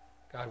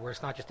 God, where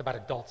it's not just about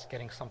adults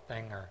getting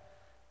something, or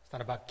it's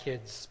not about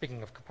kids.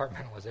 Speaking of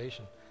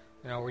compartmentalization,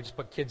 we just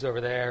put kids over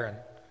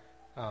there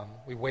and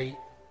we wait,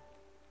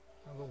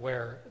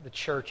 where the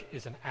church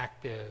is an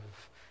active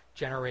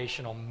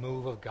generational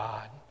move of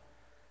God.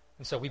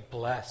 And so we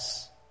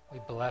bless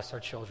our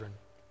children.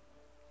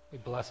 We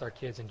bless our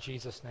kids in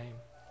Jesus' name.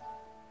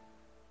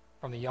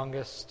 From the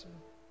youngest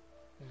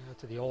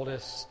to the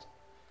oldest.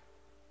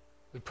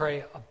 We pray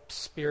a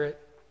spirit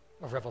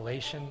of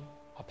revelation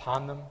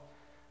upon them.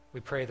 We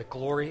pray the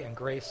glory and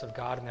grace of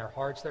God in their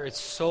hearts. There is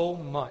so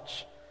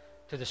much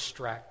to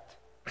distract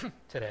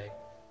today.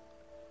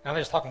 Now, I'm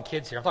not just talking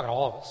kids here. I'm talking to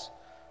all of us.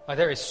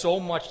 There is so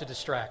much to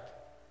distract.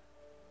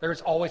 There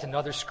is always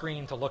another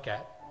screen to look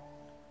at.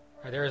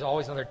 There is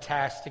always another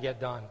task to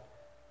get done.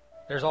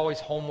 There's always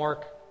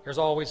homework. There's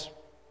always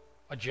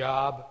a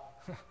job.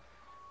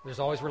 There's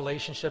always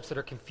relationships that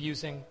are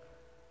confusing.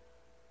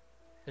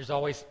 There's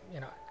always,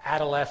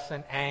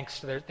 adolescent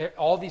angst.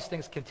 All these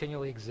things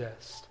continually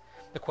exist.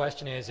 The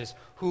question is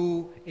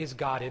who is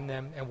God in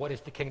them, and what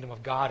is the kingdom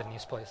of God in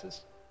these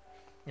places?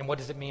 And what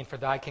does it mean for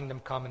thy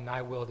kingdom come and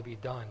thy will to be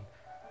done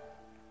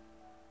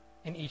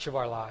in each of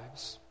our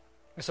lives?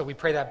 And so we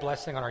pray that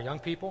blessing on our young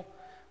people.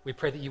 We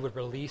pray that you would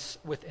release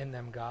within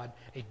them, God,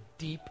 a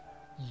deep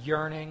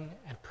yearning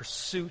and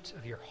pursuit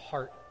of your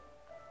heart,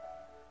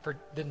 for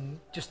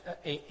just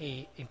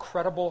a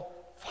incredible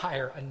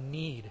fire, a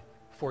need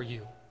for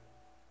you,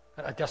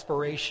 a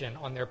desperation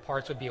on their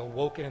parts would be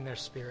awoken in their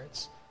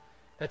spirits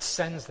that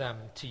sends them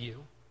to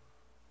you,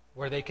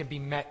 where they can be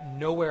met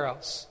nowhere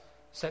else,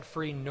 set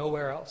free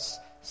nowhere else,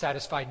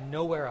 satisfied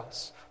nowhere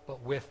else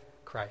but with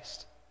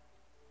Christ.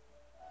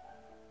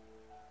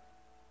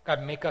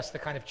 God, make us the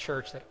kind of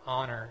church that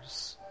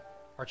honors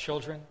our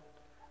children.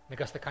 Make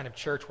us the kind of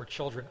church where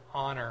children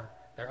honor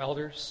their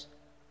elders.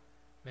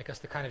 Make us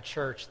the kind of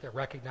church that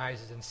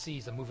recognizes and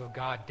sees the move of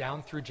God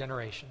down through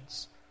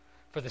generations.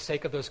 For the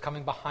sake of those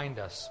coming behind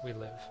us, we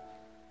live.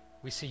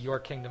 We see your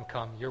kingdom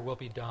come, your will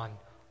be done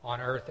on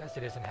earth as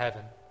it is in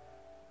heaven.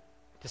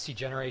 To see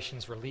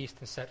generations released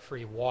and set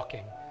free,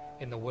 walking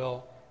in the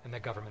will and the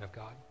government of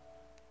God.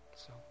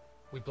 So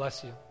we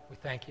bless you. We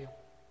thank you.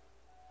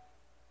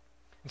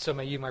 And so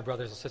may you, my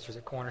brothers and sisters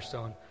at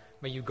Cornerstone,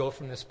 may you go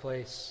from this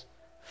place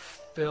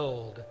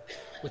filled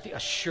with the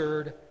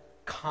assured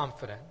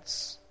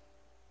confidence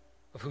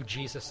of who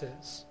Jesus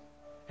is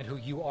and who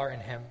you are in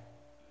him.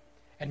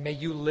 And may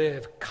you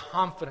live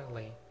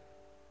confidently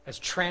as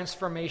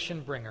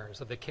transformation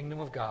bringers of the kingdom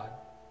of God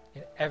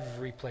in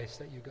every place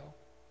that you go.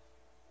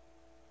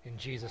 In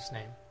Jesus'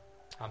 name,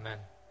 amen.